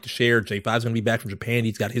we would like to share. J5's going to be back from Japan.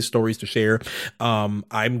 He's got his stories to share.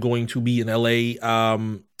 I'm going to be in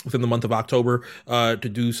LA within the month of October to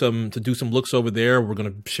do some looks over there. We're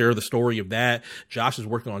going to share the story of that. Josh is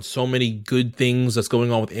working on so many good things that's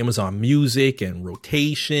going on with Amazon Music and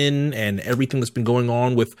rotation and everything that's been going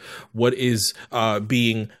on with what is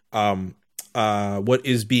being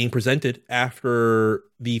presented after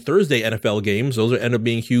the Thursday NFL games. Those end up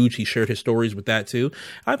being huge. He shared his stories with that too.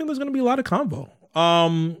 I think there's going to be a lot of convo.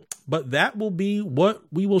 But that will be what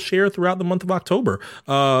we will share throughout the month of October.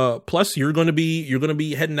 Plus you're going to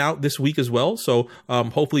be heading out this week as well. So,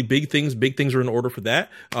 hopefully big things are in order for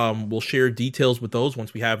that. We'll share details with those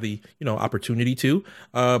once we have the, opportunity to,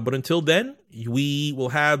 but until then, we will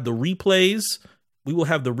have the replays. We will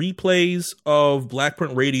have the replays of Black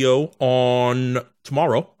Print Radio on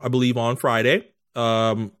tomorrow, I believe on Friday.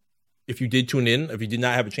 If you did tune in, if you did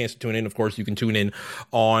not have a chance to tune in, of course, you can tune in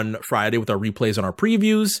on Friday with our replays and our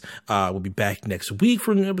previews. We'll be back next week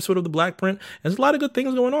for an episode of the Black Print. There's a lot of good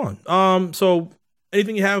things going on. So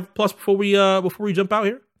anything you have plus before we jump out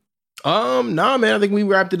here? Nah, man, I think we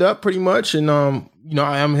wrapped it up pretty much. And,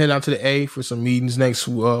 I am heading out to the A for some meetings next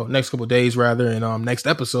couple of days rather. And, next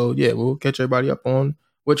episode, we'll catch everybody up on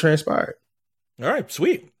what transpired. All right,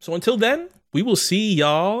 sweet. So until then, we will see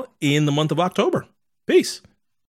y'all in the month of October. Peace.